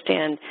to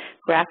understand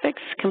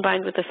graphics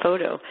combined with a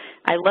photo.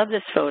 I love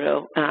this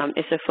photo.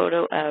 It's a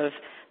photo of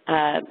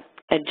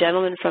a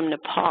gentleman from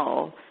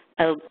Nepal,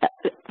 a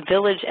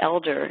village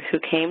elder who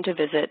came to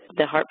visit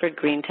the Hartford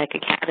Green Tech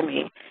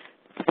Academy,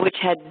 which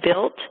had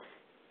built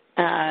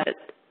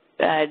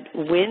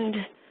wind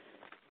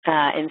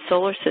and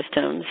solar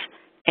systems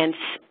and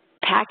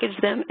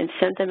packaged them and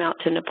sent them out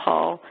to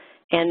Nepal,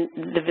 and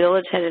the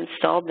village had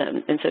installed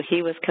them, and so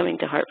he was coming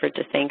to Hartford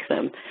to thank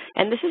them.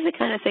 And this is the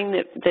kind of thing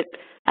that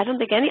I don't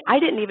think I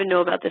didn't even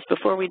know about this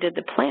before we did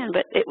the plan,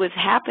 but it was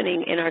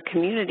happening in our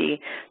community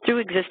through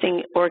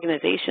existing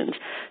organizations.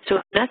 So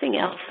if nothing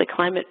else, the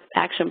climate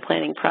action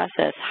planning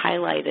process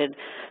highlighted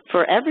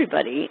for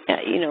everybody,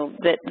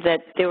 that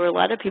there were a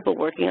lot of people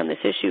working on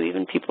this issue,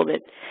 even people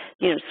that,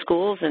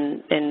 schools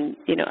and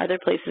other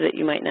places that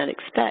you might not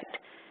expect.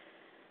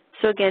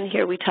 So again,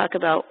 here we talk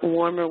about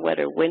warmer,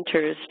 wetter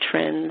winters,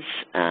 trends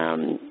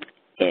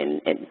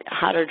in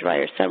hotter,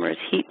 drier summers,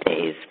 heat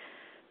days.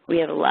 We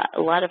have a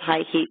lot of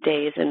high heat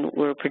days, and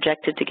we're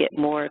projected to get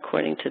more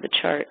according to the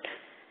chart.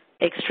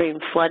 Extreme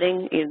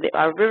flooding.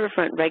 Our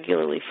riverfront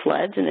regularly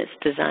floods, and it's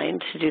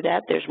designed to do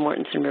that. There's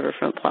Mortenson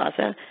Riverfront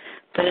Plaza.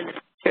 But in the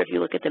future, if you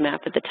look at the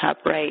map at the top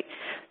right,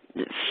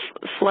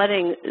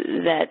 flooding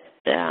that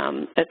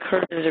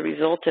occurs as a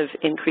result of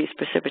increased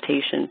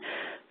precipitation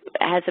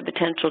has the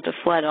potential to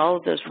flood all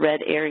of those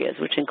red areas,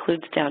 which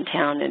includes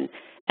downtown and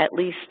at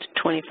least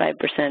 25%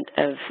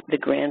 of the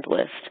grand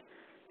list.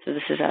 So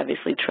this is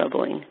obviously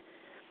troubling.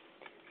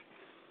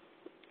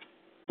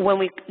 When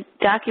we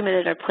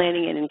documented our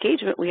planning and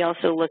engagement, we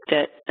also looked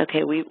at,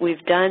 okay,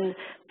 we've done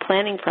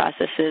planning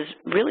processes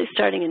really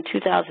starting in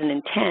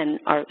 2010,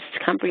 our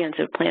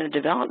comprehensive plan of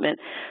development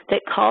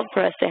that called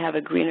for us to have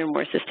a greener,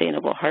 more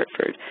sustainable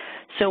Hartford.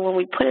 So when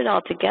we put it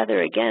all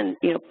together, again,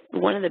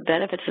 one of the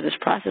benefits of this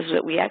process is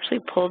that we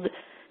actually pulled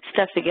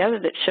stuff together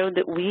that showed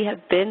that we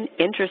have been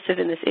interested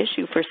in this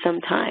issue for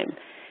some time.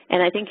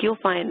 And I think you'll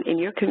find in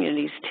your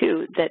communities,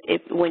 too, that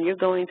when you're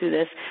going through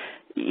this,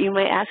 you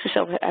might ask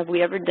yourself, have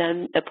we ever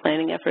done a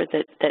planning effort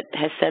that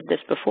has said this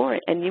before?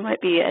 And you might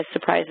be as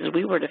surprised as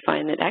we were to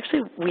find that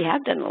actually we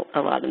have done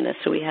a lot in this.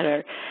 So we had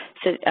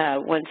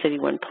our One City,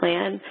 One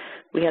Plan.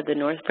 We had the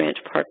North Branch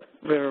Park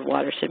River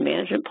Watershed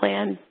Management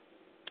Plan.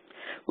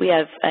 We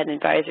have an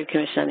advisory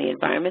commission on the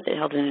environment that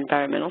held an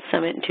environmental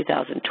summit in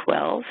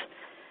 2012.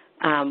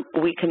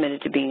 We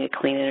committed to being a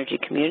clean energy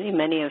community.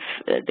 Many of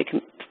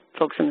the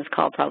folks on this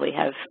call probably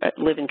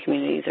live in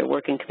communities or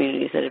work in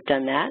communities that have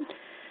done that.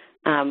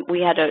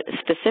 We had a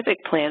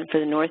specific plan for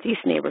the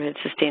Northeast neighborhood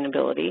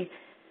sustainability,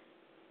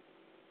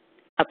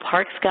 a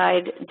parks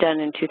guide done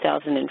in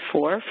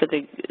 2004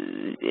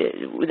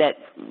 that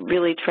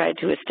really tried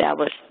to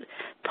establish,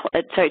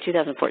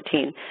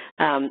 2014,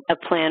 a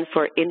plan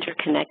for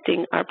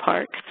interconnecting our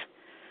parks.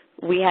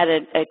 We had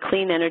a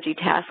clean energy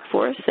task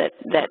force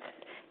that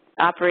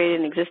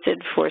operated and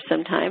existed for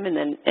some time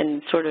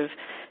and sort of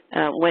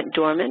went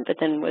dormant, but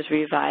then was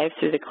revived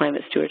through the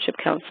Climate Stewardship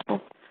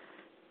Council.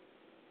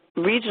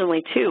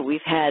 Regionally, too,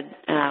 we've had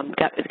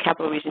the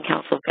Capital Region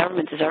Council of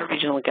Governments is our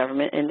regional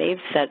government, and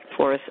they've set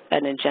forth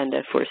an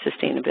agenda for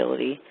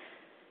sustainability.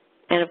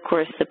 And, of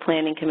course, the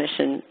Planning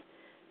Commission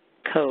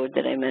code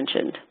that I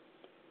mentioned.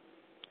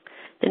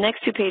 The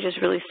next two pages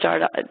really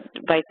start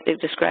by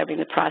describing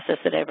the process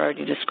that I've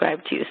already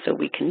described to you. So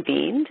we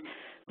convened,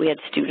 we had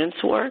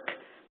students work,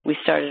 we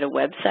started a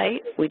website,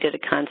 we did a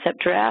concept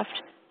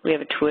draft, we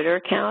have a Twitter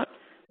account,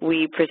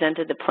 we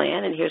presented the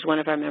plan, and here's one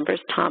of our members,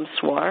 Tom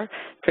Swar,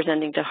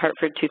 presenting to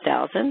Hartford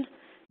 2000,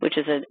 which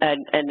is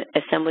an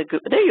assembly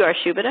group. There you are,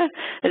 Shubhita,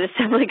 an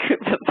assembly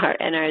group of our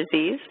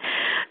NRZs.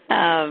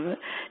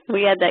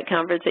 We had that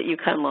conference at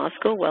UConn Law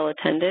School, well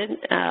attended.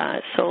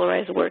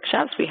 Solarized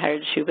workshops, we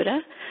hired Shubhita.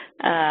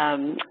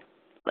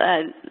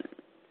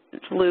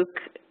 Luke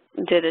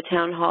did a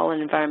town hall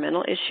on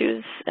environmental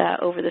issues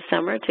over the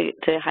summer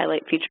to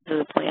highlight features of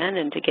the plan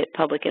and to get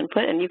public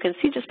input. And you can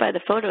see just by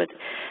the photo,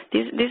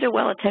 these are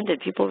well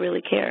attended. People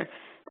really care.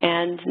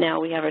 And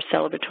now we have our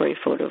celebratory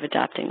photo of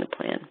adopting the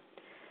plan.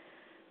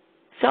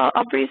 So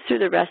I'll breeze through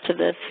the rest of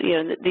this.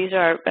 These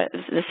are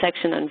the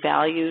section on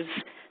values.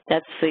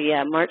 That's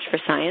the March for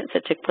Science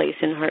that took place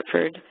in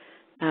Hartford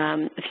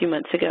a few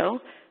months ago.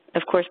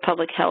 Of course,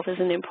 public health is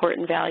an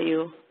important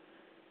value.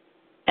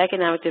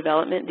 Economic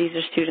development, these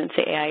are students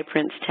at AI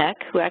Prince Tech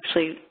who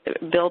actually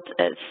built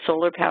a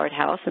solar-powered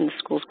house in the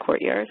school's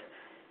courtyard.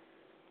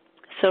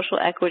 Social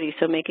equity,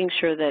 so making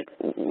sure that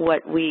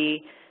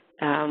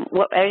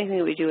everything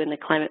that we do in the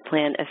climate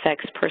plan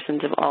affects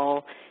persons of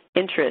all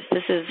interest.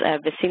 This is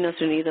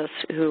Vecinos Unidos,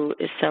 who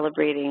is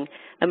celebrating,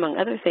 among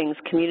other things,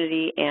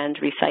 community and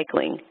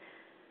recycling.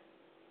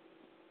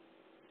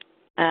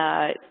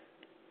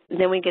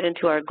 Then we get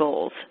into our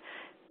goals.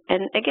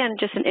 And again,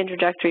 just an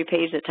introductory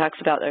page that talks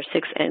about our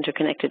 6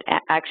 interconnected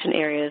action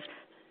areas,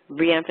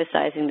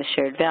 reemphasizing the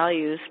shared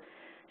values,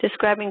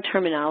 describing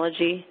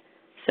terminology.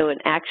 So an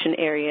action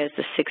area is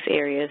the 6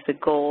 areas, the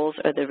goals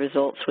are the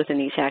results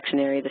within each action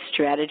area, the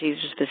strategies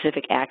or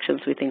specific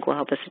actions we think will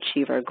help us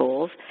achieve our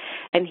goals.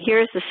 And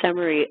here's the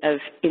summary of,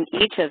 in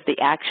each of the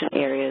action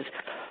areas,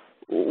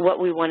 what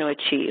we want to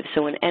achieve.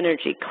 So in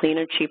energy,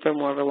 cleaner, cheaper,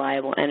 more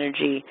reliable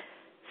energy.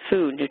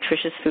 Food,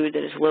 nutritious food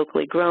that is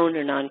locally grown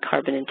or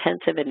non-carbon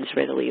intensive and is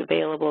readily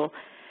available.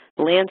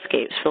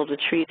 Landscapes filled with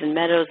trees and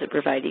meadows that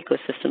provide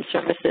ecosystem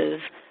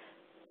services.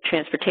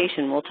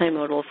 Transportation,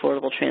 multimodal,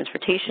 affordable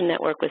transportation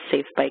network with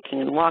safe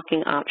biking and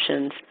walking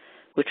options.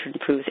 which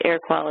improves air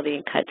quality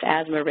and cuts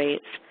asthma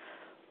rates,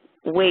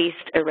 waste,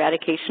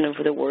 eradication of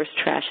the worst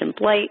trash and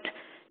blight,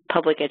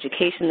 public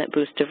education that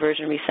boosts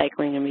diversion,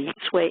 recycling, and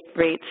reuse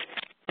rates,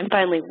 and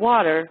finally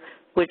water,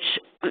 which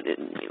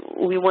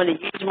we want to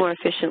use more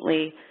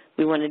efficiently.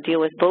 We want to deal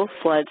with both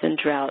floods and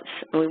droughts,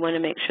 and we want to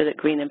make sure that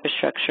green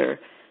infrastructure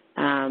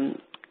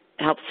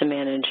helps to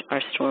manage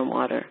our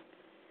stormwater.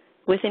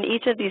 Within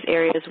each of these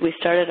areas, we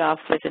started off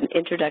with an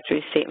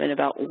introductory statement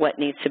about what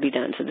needs to be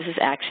done. So this is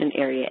Action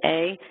Area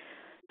A.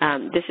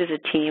 This is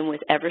a team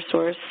with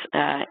Eversource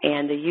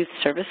and the Youth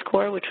Service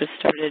Corps, which was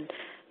started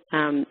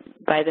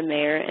by the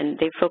mayor, and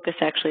they focus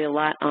actually a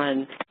lot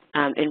on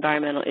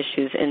environmental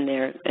issues in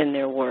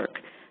their work.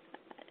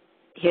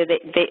 Here,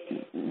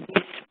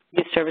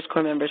 these Service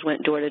Corps members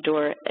went door to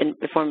door and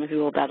informing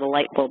people about a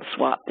light bulb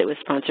swap that was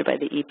sponsored by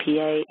the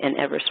EPA and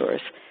Eversource.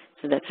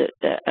 So that's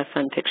a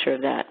fun picture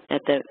of that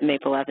at the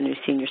Maple Avenue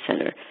Senior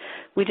Center.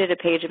 We did a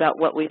page about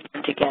what we've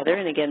done together,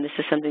 and again, this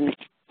is something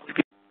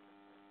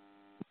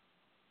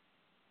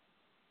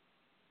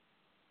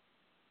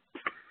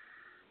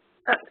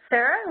that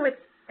Sarah,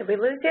 did we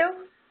lose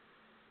you?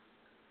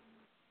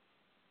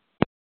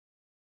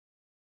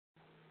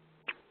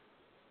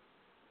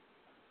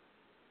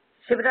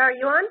 Shubhada, are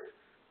you on?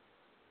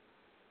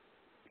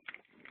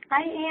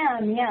 I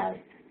am, yes.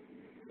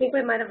 I think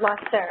we might have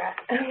lost Sarah.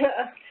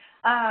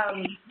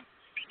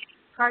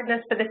 Pardon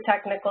us for the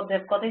technical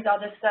difficulties. I'll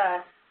just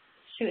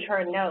shoot her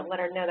a note, let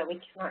her know that we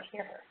cannot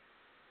hear her.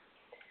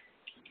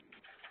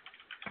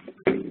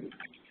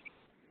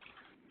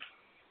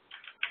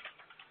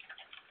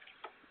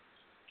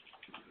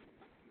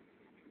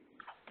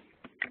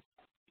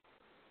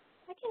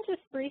 I can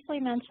just briefly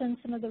mention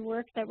some of the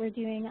work that we're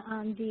doing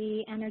on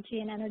the energy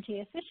and energy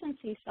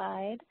efficiency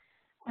side.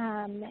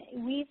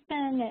 We've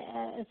been,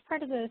 as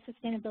part of the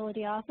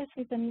Sustainability Office,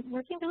 we've been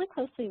working really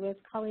closely with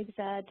colleagues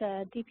at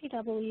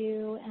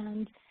DPW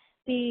and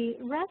the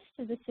rest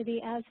of the city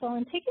as well,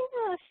 and taking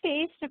a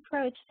phased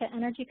approach to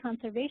energy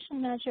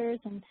conservation measures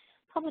and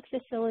public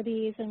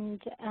facilities, and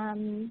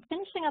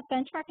finishing up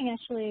benchmarking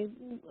actually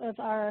of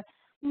our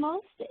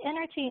most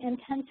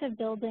energy-intensive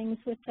buildings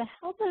with the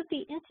help of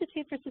the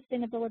Institute for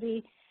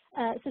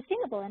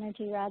Sustainable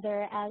Energy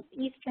at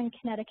Eastern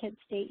Connecticut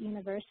State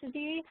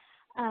University.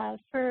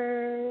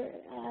 For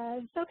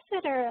folks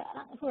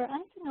who are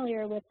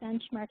unfamiliar with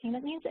benchmarking,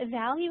 that means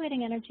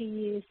evaluating energy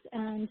use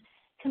and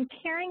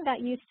comparing that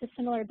use to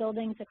similar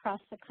buildings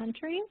across the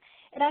country.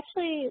 It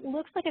actually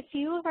looks like a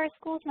few of our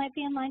schools might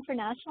be in line for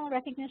national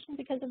recognition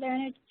because of their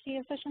energy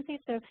efficiency,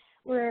 so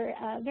we're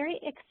very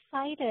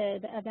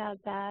excited about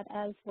that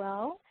as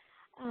well.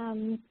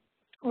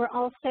 We're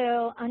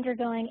also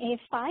undergoing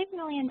a $5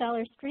 million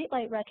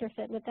streetlight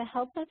retrofit with the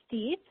help of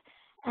DEEP,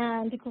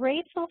 and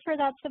grateful for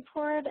that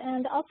support,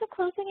 and also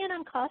closing in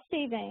on cost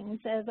savings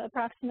of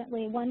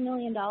approximately $1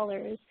 million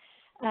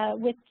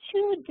with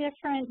 2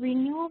 different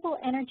renewable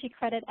energy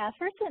credit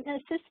efforts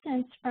and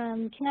assistance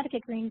from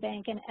Connecticut Green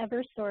Bank and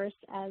Eversource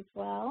as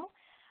well.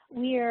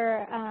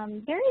 We're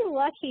very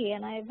lucky,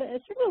 and I've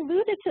sort of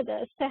alluded to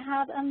this, to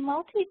have a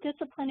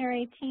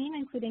multidisciplinary team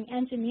including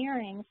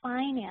engineering,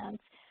 finance,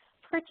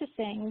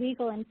 purchasing,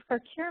 legal, and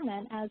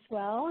procurement as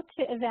well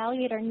to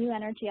evaluate our new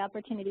energy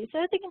opportunities.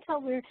 So as you can tell,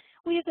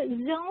 we've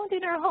zoned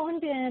in or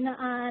honed in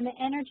on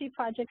energy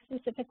projects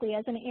specifically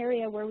as an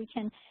area where we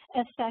can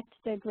affect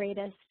the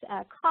greatest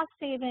cost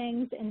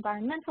savings,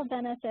 environmental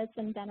benefits,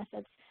 and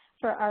benefits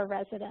for our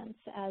residents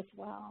as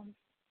well.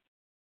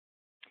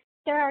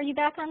 Sarah, are you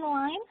back on the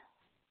line?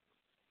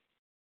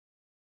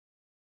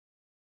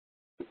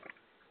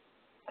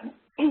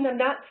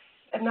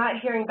 I'm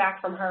not hearing back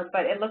from her,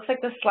 but it looks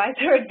like the slides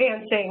are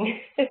advancing.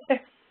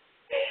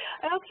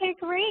 Okay,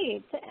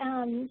 great.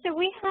 So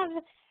we have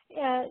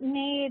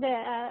made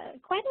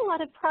quite a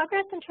lot of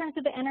progress in terms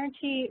of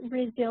energy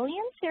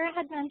resilience. Sarah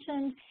had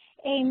mentioned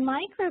a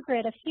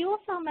microgrid, a fuel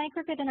cell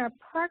microgrid in our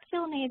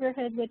Parkville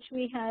neighborhood, which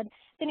we had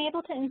been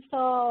able to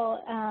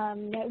install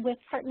with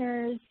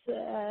partners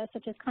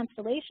such as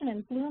Constellation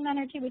and Bloom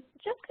Energy. We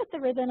just cut the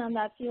ribbon on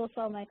that fuel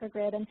cell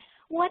microgrid, and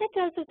what it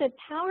does is it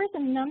powers a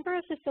number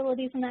of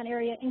facilities in that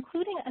area,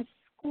 including a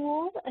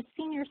school, a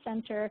senior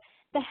center,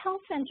 the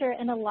health center,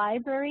 and a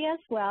library as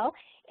well.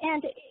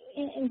 And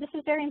this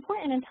is very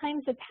important in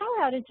times of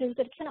power outages.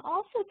 It can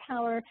also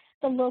power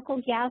the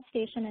local gas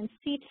station and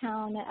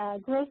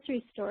Seatown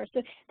grocery store.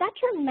 So that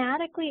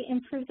dramatically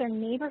improves our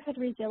neighborhood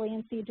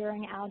resiliency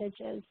during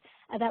outages.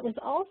 That was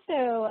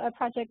also a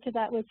project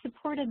that was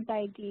supported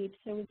by DEEP.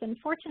 So we've been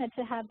fortunate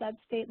to have that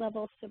state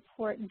level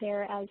support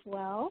there as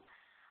well.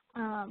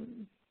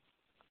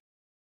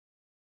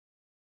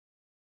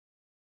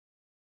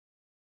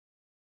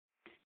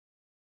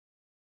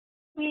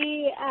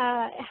 We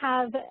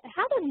have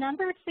had a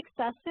number of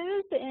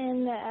successes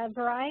in a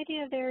variety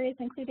of areas,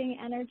 including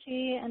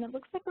energy, and it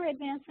looks like we're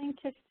advancing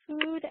to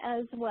food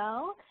as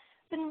well.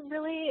 been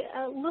really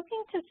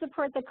looking to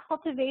support the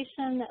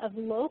cultivation of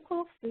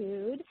local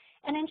food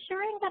and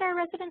ensuring that our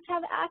residents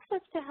have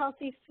access to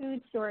healthy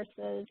food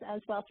sources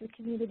as well through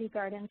community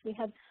gardens. We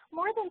have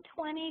more than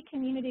 20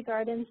 community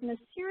gardens and a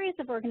series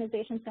of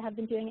organizations that have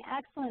been doing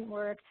excellent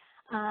work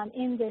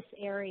in this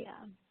area.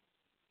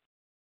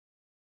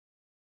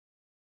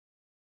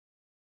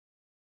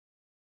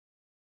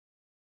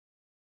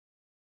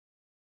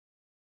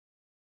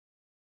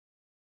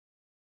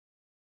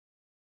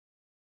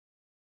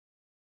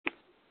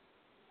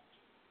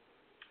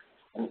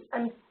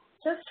 I'm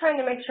just trying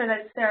to make sure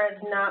that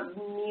Sarah's not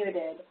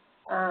muted.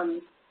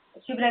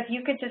 Shubhita, if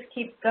you could just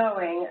keep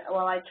going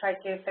while I try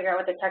to figure out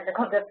what the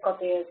technical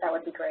difficulty is, that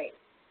would be great.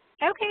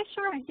 Okay,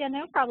 sure. Yeah,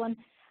 no problem.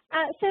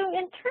 So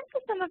in terms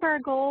of some of our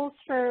goals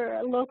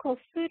for local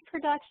food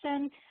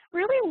production,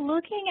 really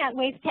looking at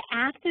ways to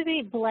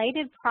activate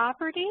blighted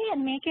property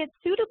and make it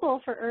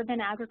suitable for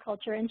urban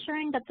agriculture,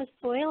 ensuring that the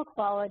soil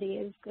quality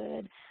is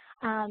good.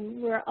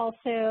 We're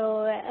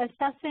also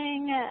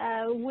assessing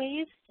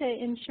ways to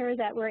ensure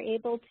that we're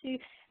able to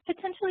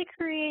potentially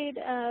create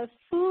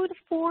food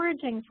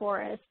foraging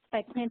forests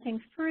by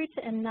planting fruit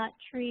and nut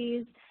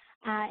trees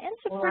and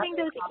supporting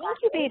those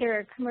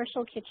incubator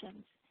commercial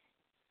kitchens.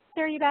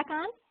 Sarah, are you back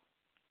on?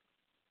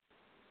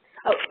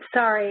 Oh,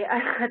 sorry.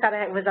 I thought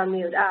I was on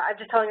mute. I'm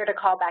just telling her to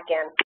call back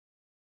in.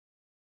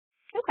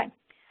 Okay.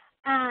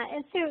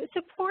 And so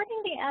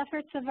supporting the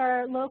efforts of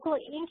our local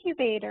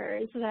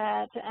incubators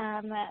that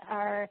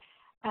are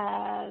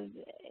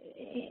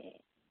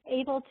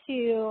able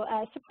to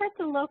support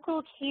the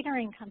local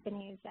catering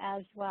companies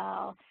as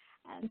well.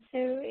 So,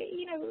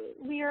 you know,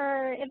 we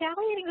are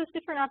evaluating those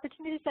different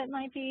opportunities that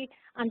might be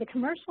on the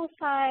commercial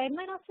side,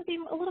 might also be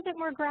a little bit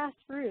more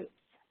grassroots.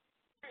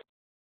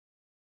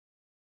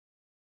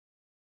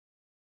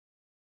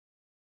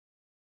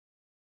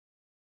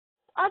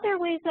 Other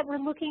ways that we're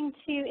looking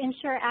to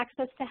ensure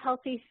access to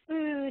healthy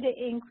food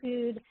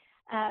include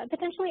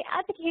potentially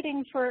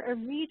advocating for a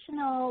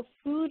regional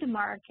food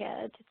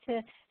market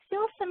to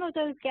fill some of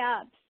those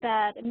gaps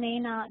that may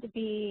not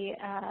be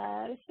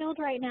filled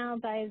right now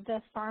by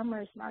the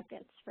farmers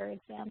markets, for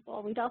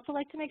example. We'd also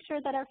like to make sure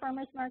that our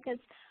farmers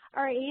markets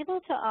are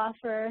able to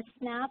offer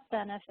SNAP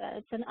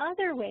benefits and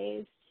other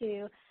ways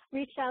to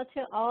reach out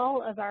to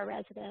all of our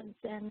residents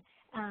and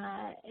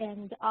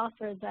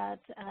offer that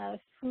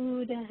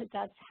food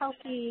that's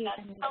healthy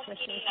and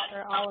nutritious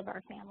for all of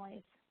our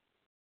families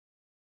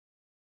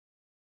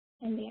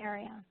in the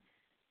area.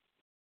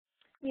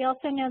 We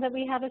also know that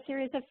we have a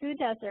series of food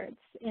deserts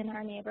in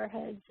our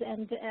neighborhoods,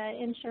 and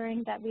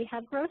ensuring that we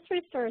have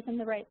grocery stores in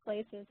the right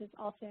places is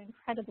also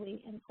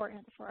incredibly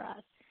important for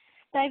us.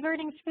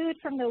 Diverting food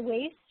from the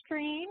waste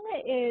stream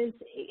is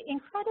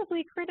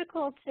incredibly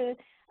critical to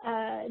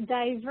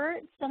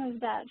divert some of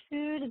that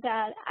food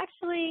that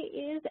actually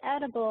is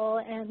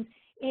edible and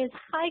is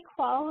high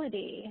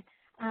quality.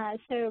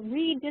 So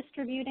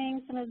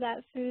redistributing some of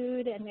that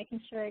food and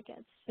making sure it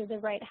gets to the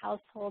right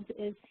households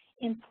is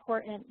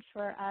important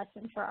for us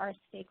and for our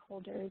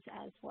stakeholders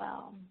as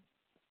well.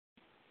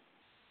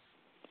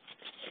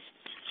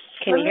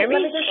 Can you hear me?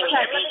 Let me just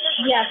check.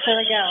 Yes, there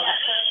we go.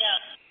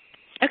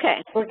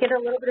 Okay. We'll get a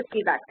little bit of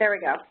feedback. There we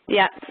go.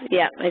 Yeah,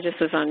 I just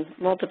was on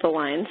multiple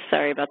lines.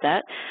 Sorry about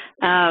that.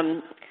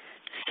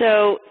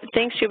 So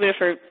thanks, Shubhita,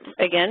 for,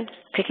 again,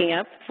 picking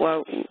up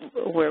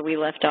where we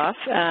left off.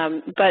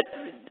 But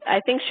I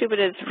think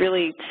Shubhita's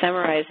really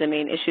summarized the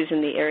main issues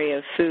in the area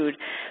of food.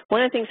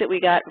 One of the things that we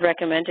got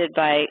recommended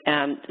by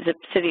the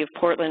City of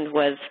Portland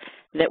was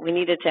that we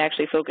needed to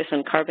actually focus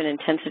on carbon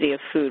intensity of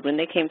food. When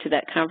they came to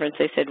that conference,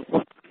 they said,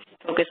 well,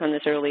 focus on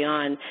this early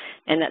on,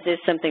 and that is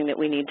something that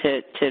we need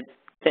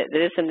that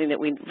is something that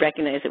we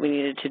recognize that we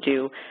needed to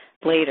do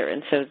later,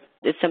 and so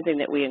it's something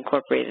that we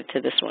incorporated to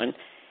this one.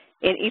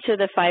 In each of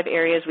the 5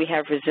 areas, we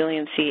have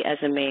resiliency as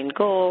a main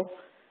goal,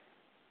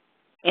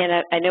 and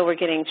I know we're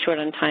getting short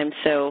on time,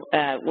 so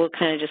we'll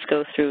kind of just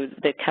go through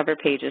the cover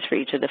pages for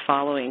each of the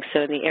following.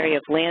 So in the area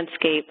of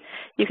landscape,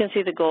 you can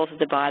see the goals at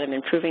the bottom: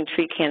 improving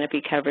tree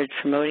canopy coverage,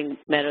 promoting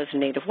meadows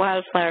and native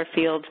wildflower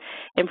fields,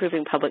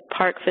 improving public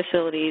park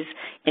facilities,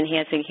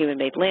 enhancing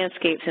human-made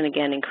landscapes, and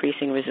again,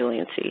 increasing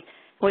resiliency.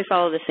 We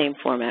follow the same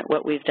format: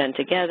 what we've done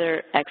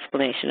together,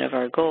 explanation of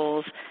our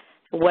goals,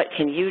 what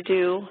can you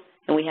do,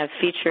 and we have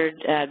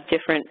featured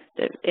different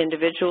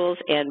individuals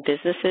and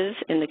businesses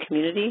in the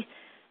community.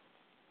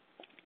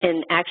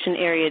 In Action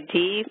Area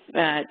D,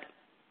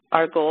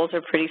 our goals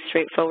are pretty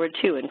straightforward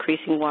too: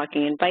 increasing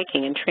walking and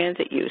biking and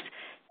transit use,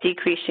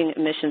 decreasing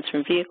emissions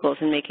from vehicles,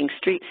 and making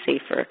streets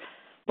safer.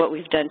 What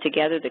we've done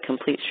together: the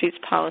Complete Streets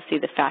policy,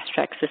 the fast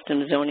track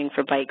system, zoning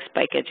for bikes,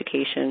 bike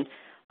education.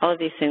 All of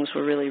these things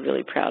we're really,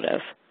 really proud of.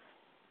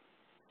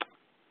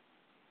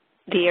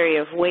 The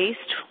area of waste,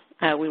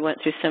 we went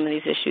through some of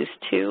these issues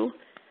too.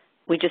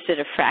 We just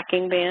did a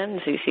fracking ban,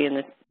 as you see in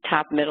the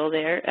top middle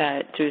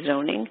there, through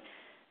zoning.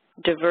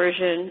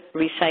 Diversion,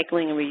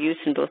 recycling, and reuse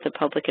in both the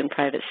public and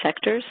private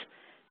sectors.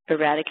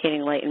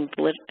 Eradicating blight and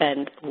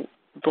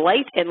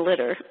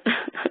litter,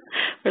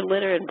 or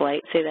litter and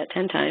blight, say that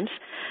 10 times.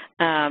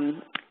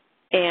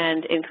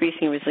 and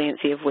increasing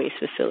resiliency of waste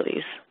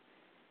facilities.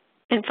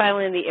 And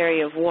finally, in the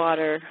area of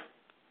water,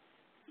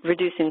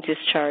 reducing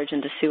discharge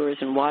into sewers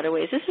and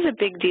waterways. This is a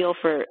big deal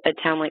for a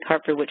town like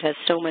Hartford, which has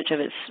so much of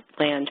its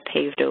land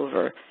paved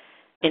over.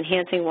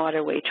 Enhancing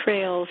waterway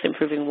trails,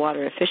 improving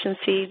water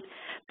efficiency.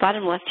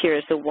 Bottom left here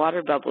is the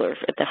water bubbler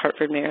at the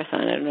Hartford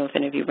Marathon. I don't know if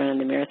any of you run on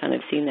the marathon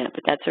have seen that,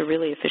 but that's a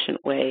really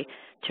efficient way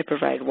to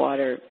provide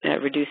water,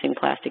 reducing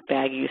plastic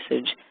bag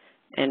usage,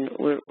 and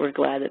we're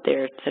glad that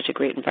they're such a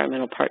great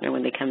environmental partner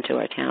when they come to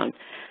our town.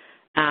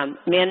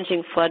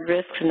 Managing flood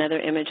risks, another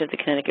image of the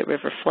Connecticut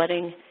River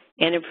flooding,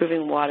 and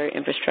improving water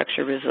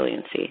infrastructure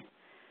resiliency.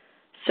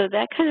 So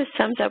that kind of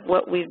sums up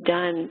what we've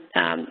done.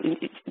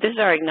 This is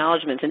our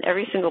acknowledgments, and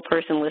every single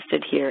person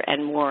listed here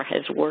and more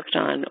has worked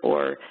on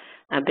or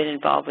been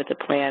involved with the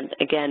plan.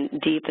 Again,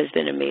 DEEP has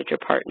been a major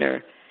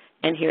partner,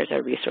 and here's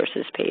our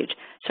resources page.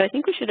 So I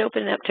think we should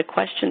open it up to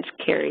questions,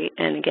 Carrie,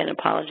 and again,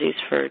 apologies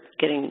for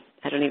getting,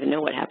 I don't even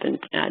know what happened,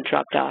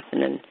 dropped off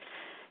and then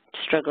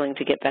struggling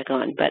to get back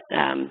on. But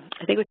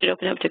I think we should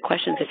open it up to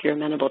questions if you're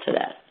amenable to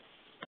that.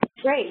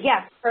 Great,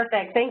 yes,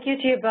 perfect. Thank you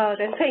to you both,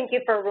 and thank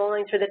you for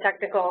rolling through the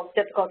technical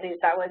difficulties.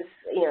 That was,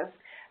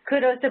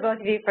 kudos to both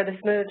of you for the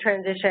smooth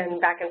transition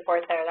back and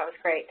forth there. That was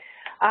great.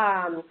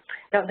 I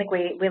don't think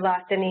we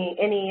lost any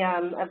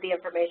of the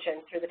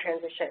information through the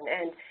transition.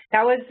 And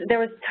there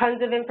was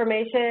tons of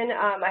information.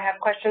 I have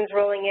questions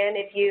rolling in.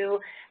 If you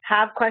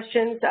have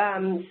questions,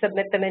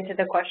 submit them into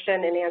the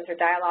question and answer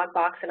dialog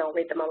box, and I'll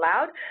read them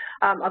aloud.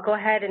 I'll go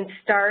ahead and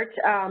start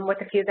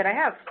with a few that I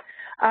have.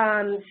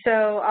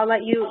 So I'll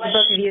let you,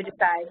 both of you,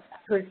 decide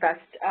who's best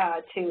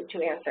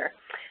to answer.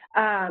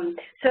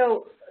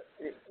 So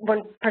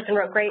one person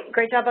wrote,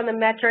 great job on the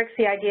metrics,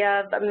 the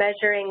idea of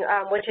measuring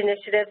which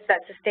initiatives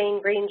that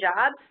sustain green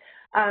jobs.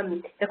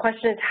 The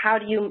question is, how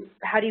do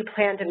you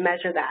plan to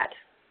measure that?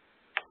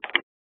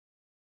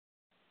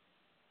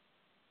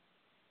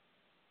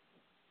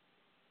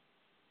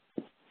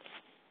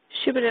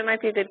 Shubha, it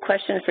might be a good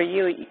question for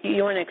you.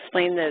 You want to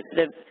explain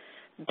the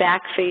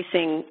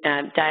back-facing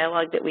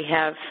dialogue that we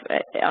have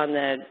on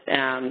the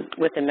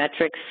with the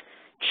metrics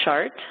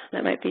chart?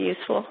 That might be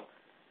useful.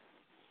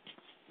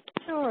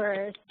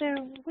 Sure.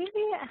 So we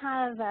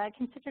have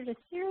considered a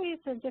series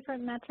of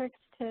different metrics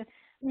to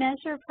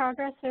measure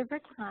progress over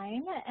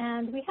time,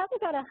 and we have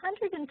about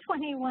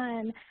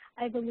 121,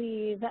 I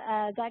believe,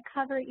 that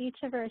cover each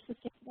of our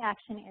sustained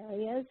action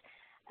areas.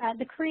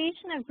 The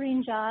creation of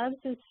green jobs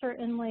is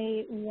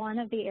certainly one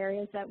of the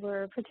areas that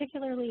we're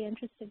particularly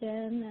interested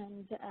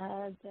in,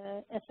 and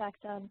the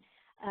effect on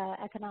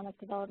economic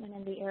development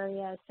in the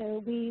area.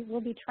 So we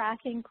will be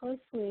tracking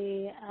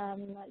closely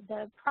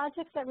the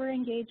projects that we're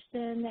engaged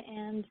in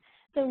and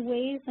the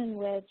ways in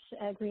which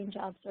green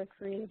jobs are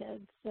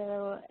created.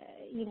 So,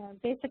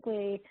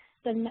 basically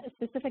the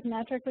specific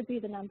metric would be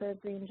the number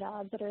of green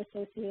jobs that are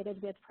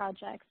associated with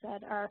projects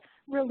that are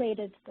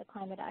related to the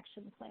Climate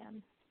Action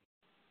Plan.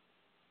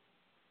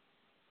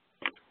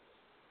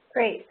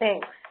 Great,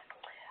 thanks.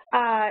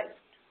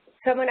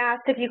 Someone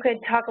asked if you could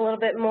talk a little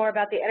bit more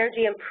about the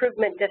Energy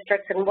Improvement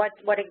Districts and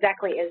what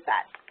exactly is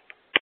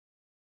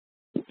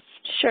that?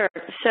 Sure.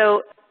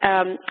 So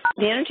the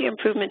Energy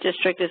Improvement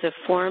District is a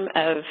form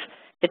of,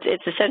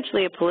 it's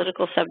essentially a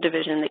political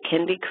subdivision that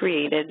can be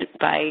created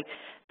by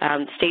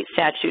state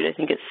statute. I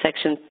think it's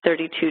section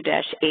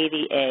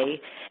 32-80A.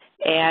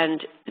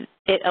 And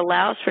it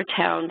allows for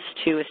towns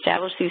to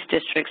establish these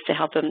districts to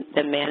help them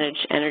manage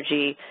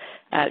energy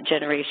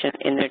generation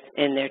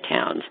in their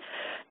towns.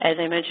 As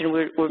I mentioned,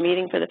 we're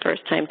meeting for the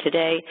first time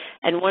today,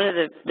 and one of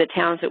the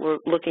towns that we're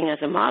looking as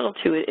a model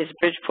to is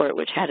Bridgeport,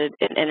 which had an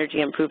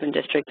energy improvement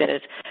district that is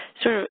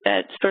sort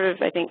of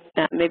I think,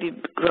 maybe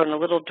grown a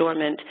little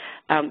dormant,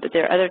 but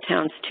there are other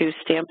towns too.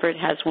 Stamford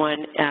has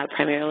one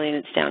primarily in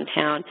its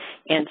downtown.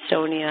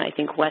 Ansonia, I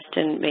think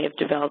Weston may have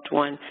developed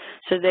one.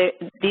 So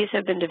these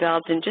have been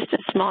developed in just a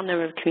small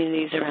number of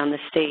communities around the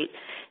state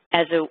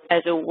as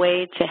a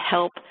way to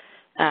help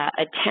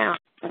a town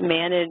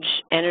manage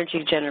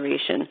energy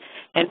generation.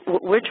 And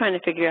what we're trying to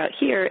figure out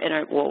here,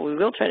 and what we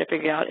will try to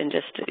figure out in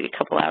just a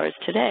couple hours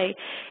today,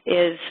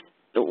 is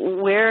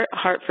where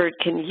Hartford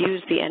can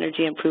use the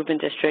Energy Improvement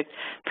District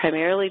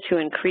primarily to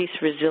increase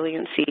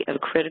resiliency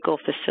of critical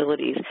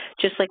facilities.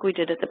 Just like we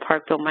did at the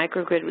Parkville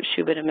microgrid, which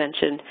Shubha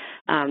mentioned,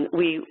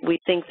 we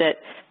think that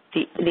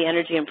the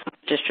Energy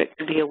Improvement District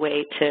could be a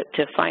way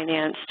to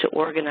finance, to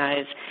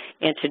organize,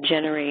 and to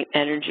generate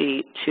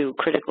energy to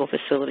critical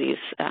facilities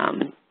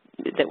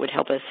that would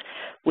help us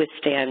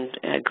withstand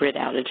grid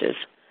outages.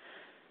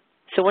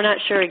 So we're not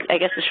sure, I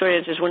guess the short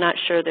answer is we're not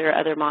sure there are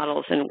other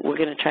models, and we're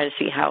going to try to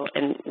see how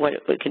and what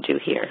we can do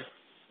here.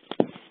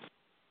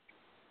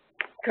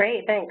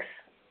 Great, thanks.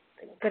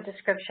 Good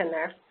description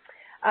there.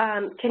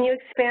 Can you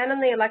expand on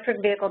the electric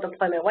vehicle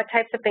deployment? What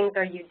types of things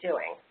are you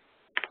doing?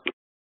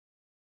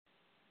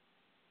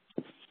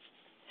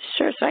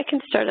 Sure, so I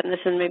can start on this,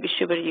 and maybe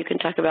Shubha, you can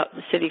talk about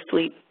the city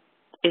fleet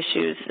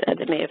issues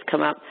that may have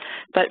come up.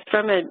 But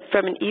from an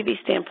EV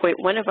standpoint,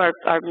 one of our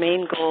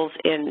main goals,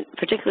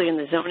 particularly in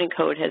the zoning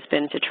code, has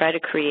been to try to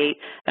create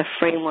a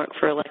framework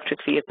for electric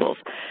vehicles.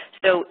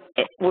 So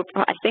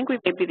I think we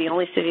may be the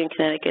only city in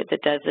Connecticut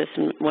that does this,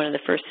 and one of the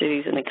first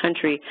cities in the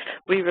country.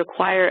 We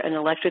require an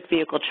electric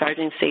vehicle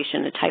charging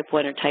station, a Type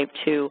 1 or Type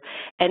 2,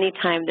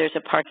 anytime there's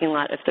a parking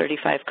lot of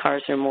 35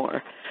 cars or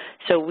more.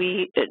 So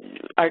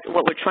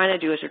what we're trying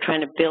to do is we're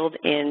trying to build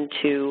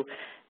into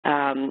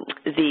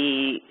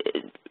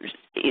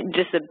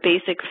just the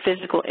basic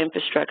physical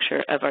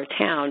infrastructure of our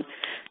town,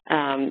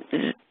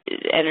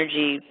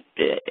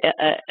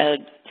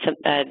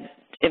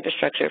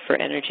 infrastructure for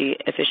energy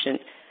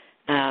efficient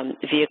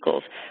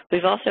vehicles.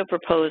 We've also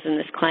proposed in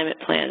this climate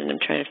plan, and I'm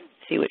trying to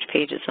see which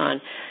page it's on,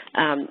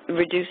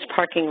 reduced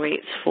parking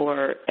rates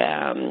for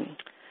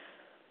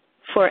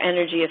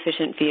energy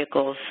efficient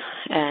vehicles,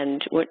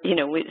 and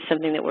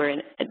something that we're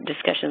in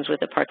discussions with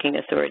the parking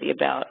authority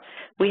about.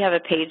 We have a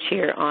page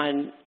here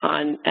on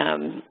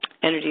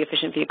energy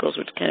efficient vehicles,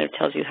 which kind of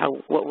tells you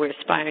what we're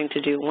aspiring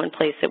to do. One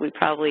place that we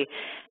probably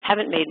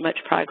haven't made much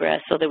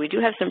progress, although we do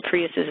have some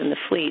Priuses in the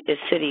fleet, is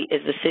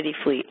the city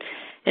fleet.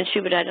 And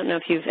Shubert, I don't know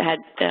if you've had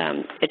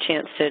a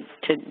chance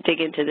to dig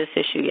into this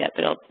issue yet,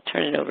 but I'll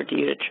turn it over to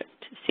you to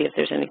see if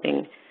there's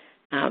anything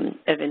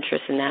of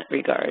interest in that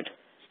regard.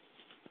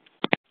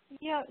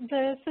 Yeah,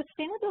 the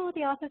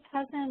Sustainability Office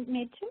hasn't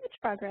made too much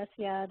progress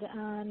yet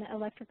on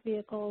electric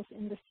vehicles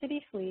in the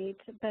city fleet,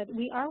 but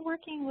we are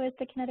working with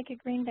the Connecticut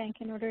Green Bank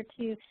in order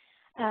to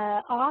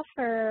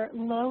offer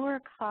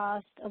lower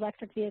cost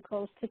electric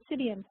vehicles to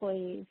city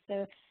employees.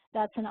 So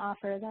that's an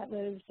offer that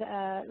was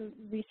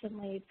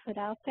recently put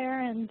out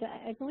there, and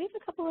I believe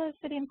a couple of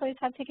city employees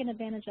have taken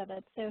advantage of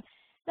it. So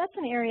that's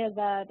an area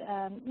that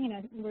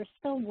we're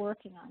still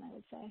working on, I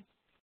would say.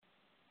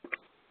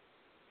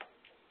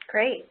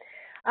 Great.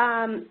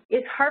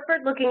 Is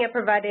Hartford looking at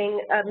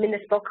providing a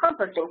municipal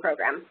composting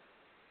program?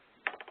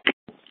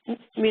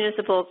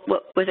 Municipal,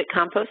 was it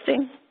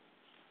composting?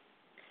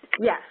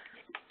 Yes.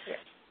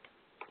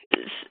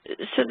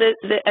 So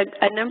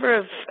a number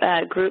of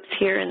groups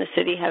here in the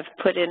city have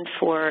put in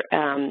for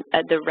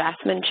the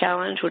Rathman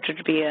Challenge, which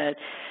would be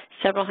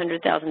several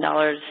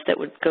 $100,000 that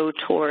would go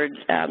towards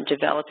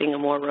developing a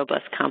more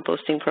robust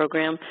composting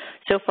program.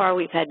 So far,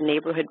 we've had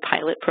neighborhood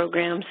pilot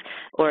programs,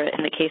 or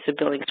in the case of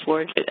Billings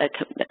Forge, an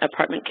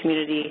apartment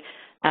community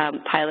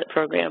pilot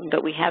program,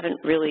 but we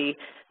haven't really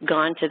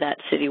gone to that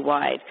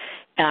citywide.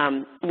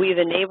 We've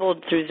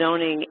enabled through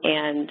zoning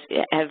and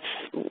have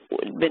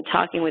been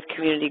talking with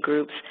community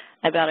groups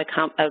about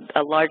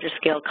a larger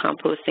scale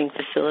composting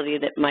facility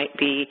that might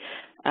be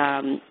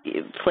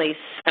placed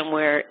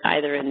somewhere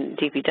either in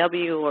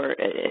DPW or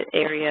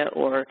area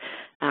or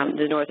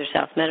the North or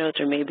South Meadows,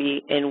 or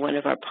maybe in one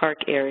of our park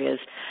areas.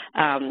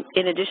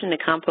 In addition to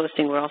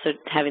composting, we're also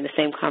having the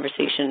same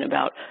conversation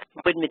about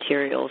wood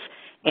materials.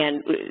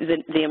 And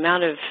the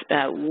amount of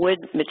wood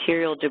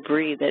material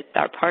debris that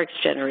our parks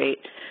generate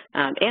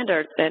and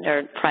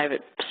our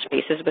private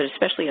spaces, but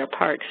especially our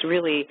parks,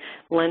 really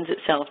lends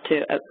itself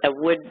to a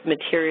wood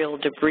material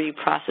debris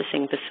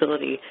processing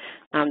facility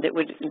that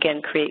would,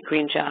 again, create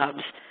green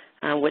jobs,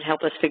 would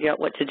help us figure out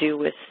what to do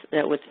with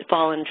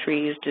fallen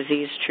trees,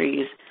 diseased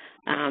trees.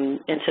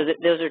 And so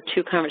those are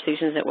two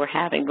conversations that we're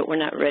having, but we're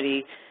not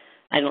ready,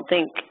 I don't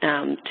think,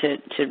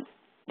 to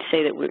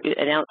say that we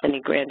announce any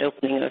grand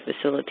opening of a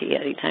facility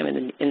at any time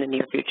in the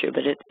near future,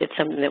 but it's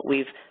something that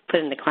we've put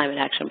in the Climate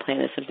Action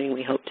Plan as something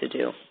we hope to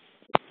do.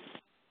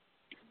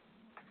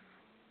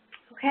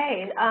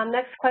 Okay,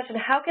 next question.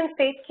 How can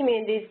faith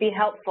communities be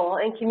helpful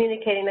in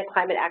communicating the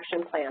Climate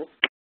Action Plan?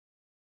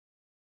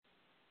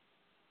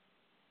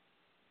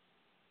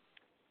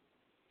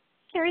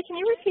 Carrie, can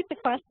you repeat the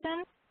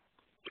question?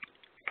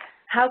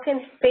 How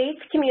can faith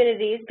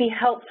communities be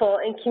helpful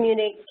in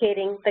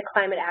communicating the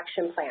Climate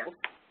Action Plan?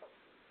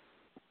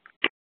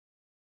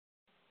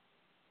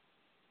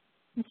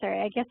 I'm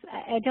sorry, I guess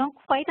I don't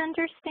quite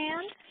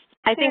understand.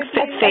 I think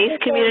faith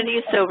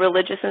communities, so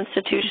religious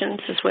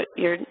institutions, is what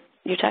you're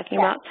talking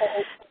about.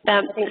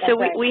 So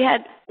we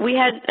had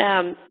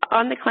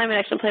on the Climate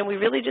Action Plan, we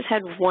really just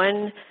had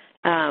one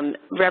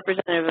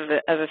representative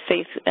of a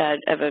faith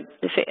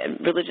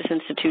religious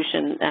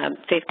institution,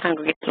 Faith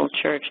Congregational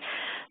Church,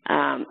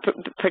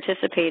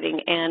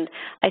 participating, and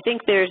I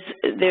think there's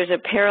a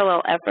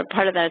parallel effort.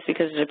 Part of that is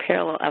because there's a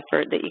parallel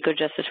effort, the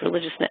Eco-Justice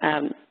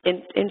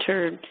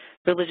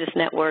Inter-Religious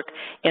Network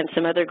and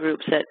some other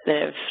groups that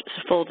have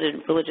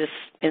folded religious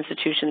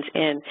institutions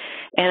in,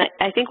 and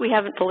I think we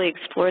haven't fully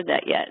explored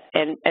that yet.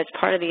 And as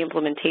part of the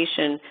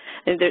implementation,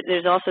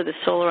 there's also the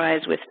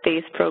Solarize with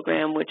Faith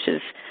program, which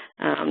is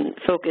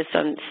focused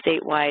on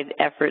statewide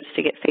efforts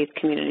to get faith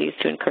communities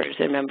to encourage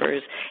their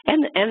members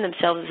and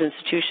themselves as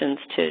institutions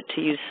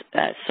to use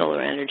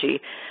solar energy.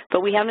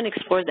 But we haven't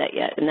explored that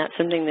yet, and that's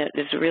something that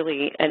is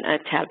really an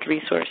untapped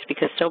resource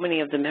because so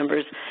many of the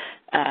members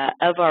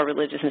of our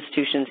religious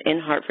institutions in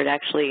Hartford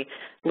actually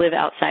live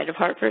outside of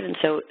Hartford, and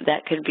so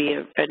that could be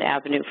an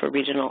avenue for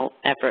regional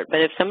effort.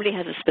 But if somebody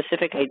has a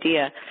specific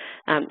idea,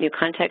 you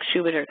contact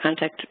Schubert or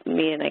contact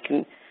me, and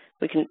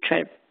we can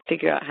try to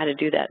figure out how to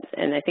do that.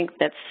 And I think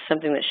that's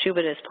something that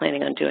Schubert is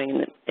planning on doing,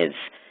 and is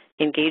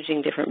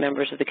engaging different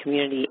members of the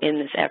community in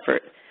this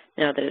effort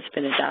now that it's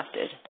been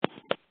adopted.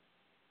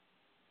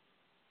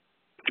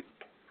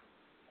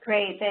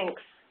 Great,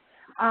 thanks.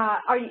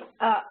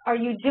 Are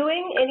you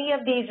doing any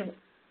of these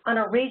on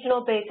a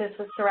regional basis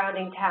with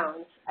surrounding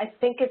towns? I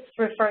think it's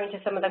referring to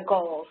some of the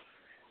goals.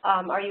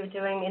 Are you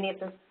doing any of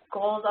the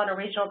goals on a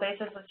regional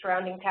basis with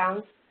surrounding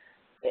towns?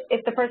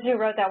 If the person who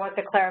wrote that wants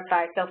to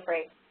clarify, feel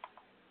free.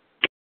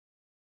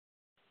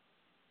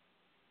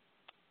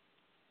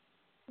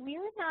 We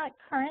are not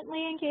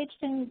currently engaged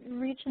in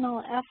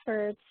regional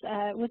efforts,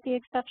 with the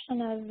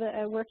exception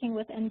of working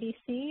with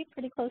NBC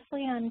pretty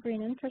closely on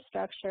green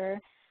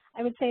infrastructure.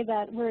 I would say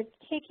that we're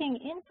taking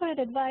input,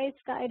 advice,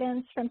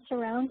 guidance from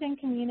surrounding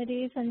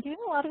communities and doing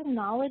a lot of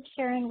knowledge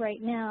sharing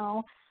right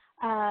now.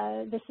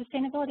 The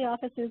Sustainability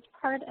Office is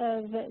part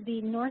of the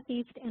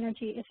Northeast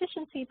Energy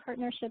Efficiency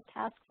Partnership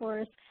Task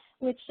Force,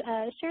 which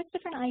shares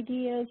different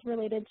ideas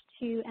related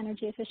to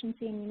energy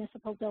efficiency in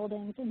municipal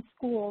buildings and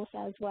schools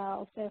as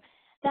well. So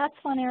that's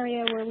one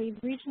area where we've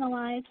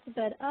regionalized,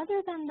 but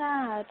other than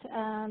that,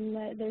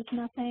 there's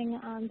nothing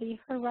on the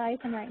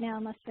horizon right now,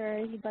 unless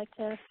you'd like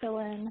to fill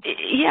in.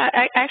 Yeah,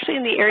 actually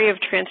in the area of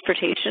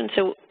transportation,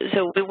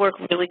 so we work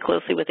really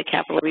closely with the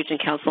Capital Region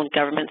Council and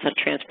governments on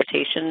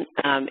transportation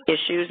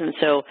issues, and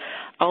so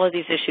all of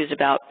these issues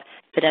about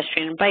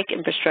pedestrian and bike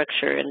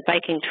infrastructure and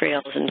biking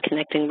trails and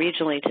connecting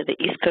regionally to the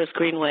East Coast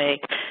Greenway,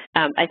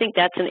 I think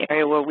that's an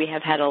area where we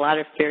have had a lot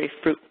of very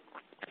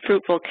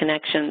fruitful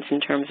connections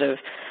in terms of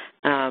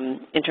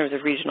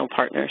regional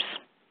partners.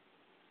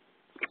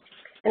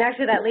 And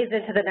actually that leads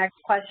into the next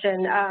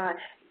question.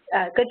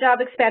 Good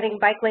job expanding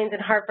bike lanes in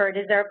Hartford.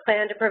 Is there a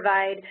plan to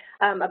provide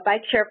a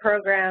bike share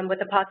program with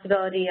the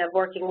possibility of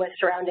working with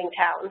surrounding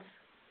towns?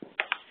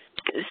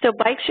 So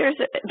bike shares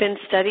have been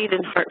studied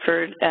in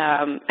Hartford,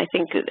 I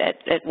think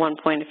at one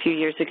point a few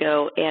years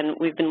ago, and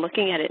we've been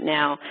looking at it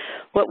now.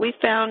 What we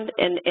found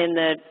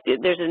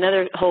there's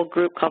another whole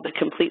group called the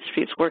Complete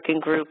Streets Working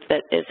Group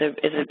that is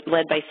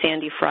led by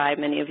Sandy Fry.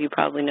 Many of you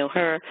probably know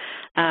her.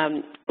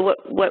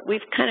 What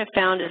we've kind of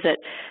found is that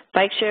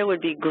bike share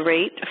would be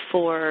great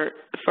for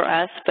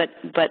us, but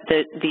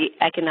the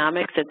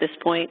economics at this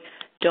point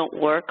don't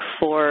work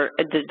for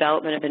the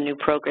development of a new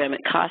program.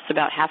 It costs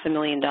about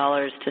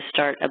 $500,000 to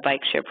start a bike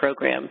share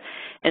program.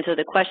 And so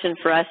the question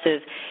for us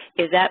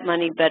is that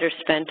money better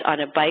spent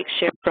on a bike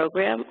share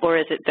program, or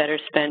is it better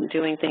spent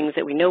doing things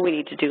that we know we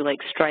need to do, like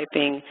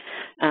striping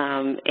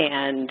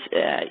and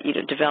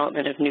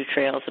development of new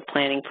trails,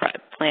 planning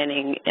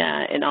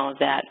and all of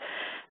that,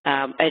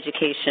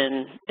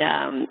 education,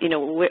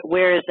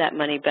 where is that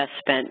money best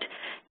spent?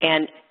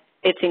 And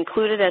it's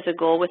included as a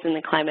goal within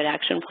the Climate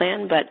Action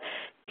Plan, but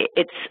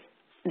it's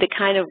the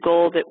kind of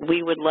goal that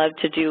we would love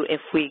to do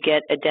if we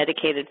get a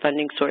dedicated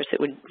funding source that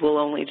will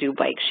only do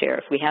bike share.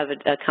 If we have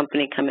a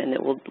company come in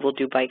that will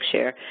do bike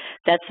share,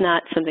 that's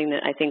not something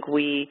that I think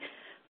we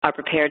are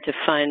prepared to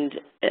fund.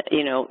 I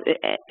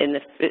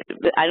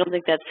don't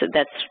think that's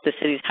the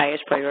city's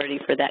highest priority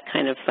for that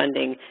kind of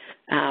funding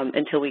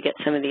until we get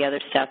some of the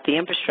other stuff, the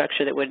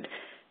infrastructure that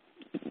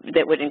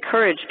would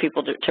encourage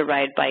people to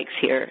ride bikes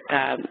here.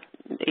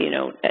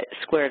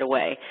 Squared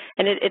away.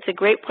 And it's a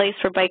great place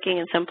for biking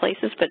in some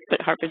places, but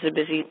Hartford's a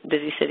busy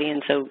city,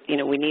 and so,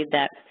 we need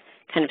that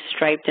kind of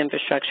striped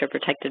infrastructure,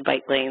 protected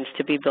bike lanes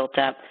to be built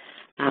up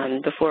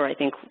before I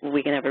think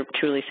we can have a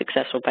truly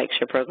successful bike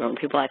share program.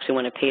 People actually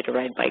want to pay to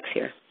ride bikes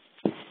here.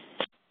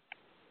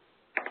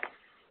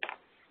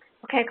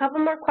 Okay, a couple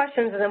more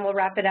questions and then we'll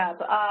wrap it up.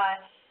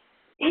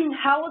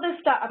 How will this,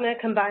 I'm going to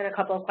combine a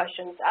couple of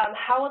questions.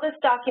 How will this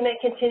document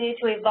continue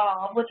to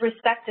evolve with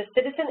respect to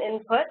citizen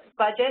input,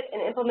 budget,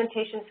 and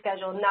implementation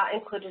schedule not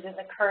included in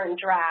the current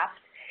draft?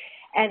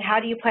 And how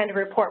do you plan to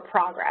report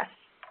progress?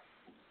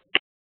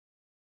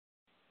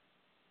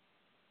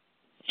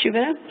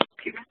 Shubham?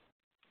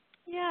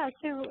 Yeah,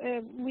 so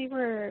we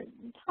were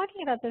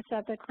talking about this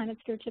at the Climate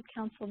Stewardship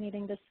Council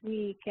meeting this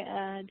week,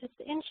 just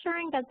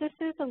ensuring that this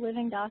is a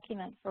living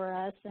document for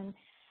us, and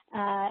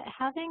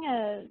having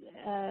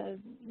a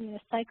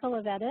cycle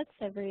of edits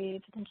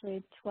every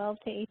potentially 12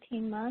 to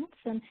 18 months.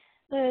 And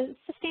the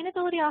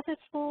Sustainability Office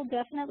will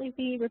definitely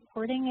be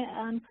reporting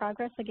on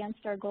progress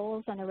against our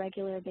goals on a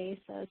regular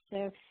basis.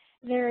 So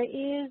there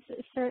is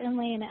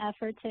certainly an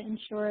effort to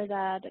ensure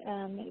that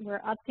we're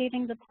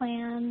updating the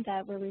plan,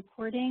 that we're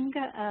reporting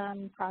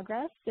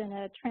progress in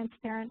a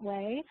transparent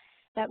way,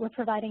 that we're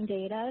providing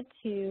data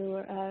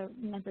to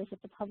members of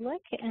the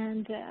public.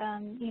 And,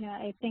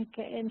 I think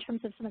in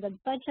terms of some of the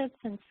budgets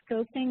and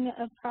scoping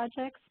of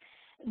projects,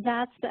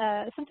 that's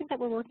something that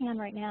we're working on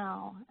right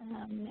now.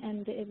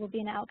 And it will be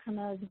an outcome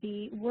of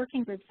the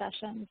working group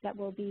sessions that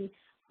we'll be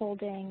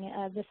holding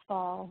this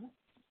fall.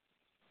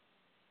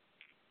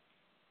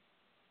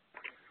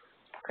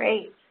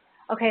 Great.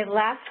 Okay,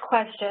 last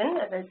question,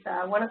 as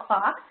it's 1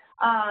 o'clock.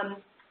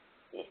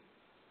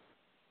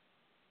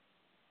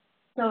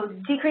 So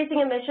decreasing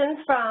emissions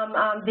from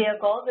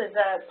vehicles is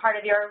a part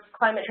of your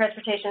climate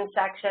transportation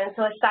section.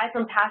 So aside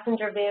from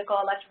passenger vehicle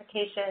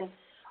electrification,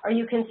 are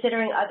you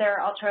considering other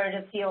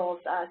alternative fuels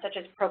such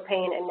as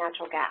propane and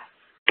natural gas?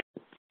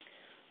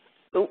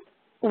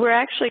 We're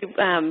actually,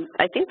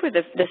 I think we're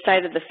the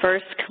site of the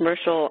first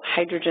commercial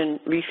hydrogen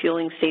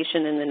refueling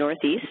station in the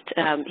Northeast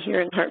here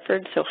in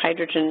Hartford. So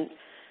hydrogen,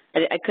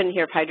 I couldn't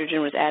hear if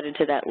hydrogen was added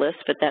to that list,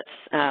 but that's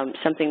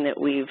something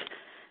that we've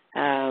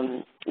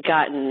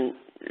gotten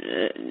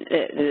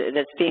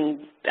that's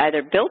being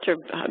either built or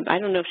I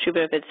don't know,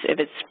 Shubha, if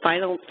it's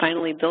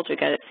finally built or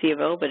got at C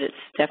of O, but it's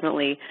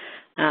definitely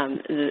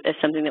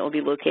something that will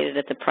be located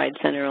at the Pride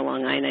Center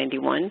along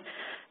I-91.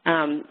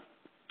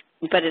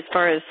 But as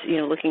far as,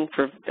 looking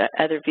for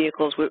other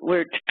vehicles,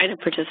 we're trying to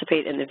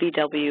participate in the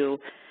VW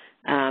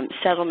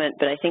settlement,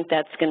 but I think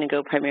that's going to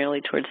go primarily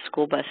towards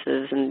school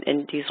buses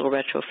and diesel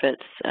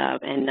retrofits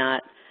and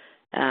not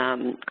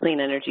clean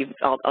energy,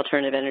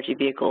 alternative energy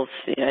vehicles.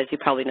 As you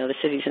probably know, the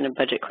city's in a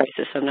budget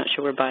crisis, so I'm not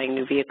sure we're buying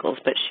new vehicles.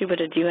 But Shubha,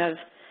 do you have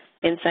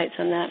insights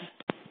on that?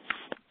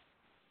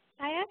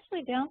 I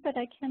actually don't, but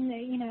I can,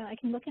 I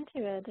can look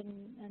into it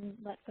and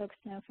let folks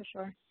know for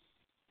sure.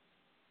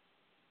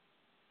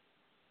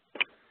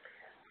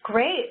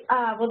 Great.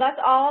 Well, that's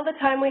all the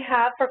time we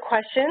have for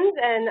questions,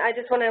 and I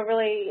just want to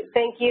really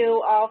thank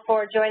you all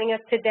for joining us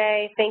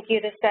today. Thank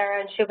you to Sarah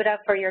and Shubha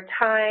for your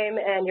time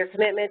and your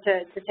commitment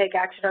to take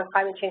action on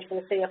climate change from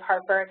the City of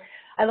Hartford.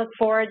 I look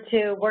forward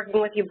to working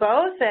with you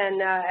both,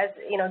 and as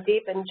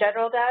Deep in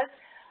general does.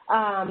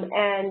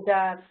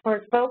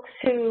 For folks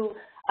who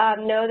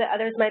know that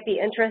others might be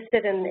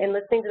interested in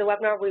listening to the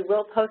webinar, we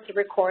will post a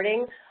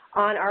recording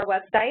on our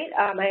website.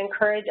 I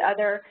encourage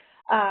other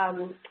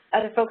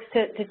folks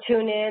to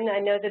tune in. I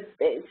know that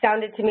it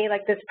sounded to me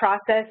like this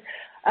process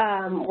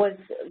was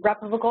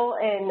replicable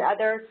in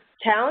other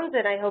towns,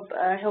 and I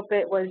hope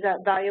it was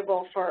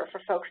valuable for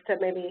folks to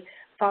maybe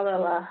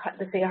follow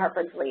the City of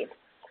Hartford's lead.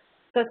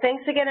 So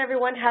thanks again,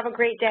 everyone. Have a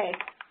great day.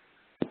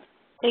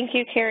 Thank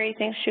you, Carrie.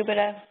 Thanks,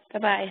 Shubha.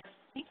 Bye-bye.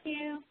 Thank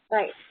you.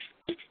 Bye.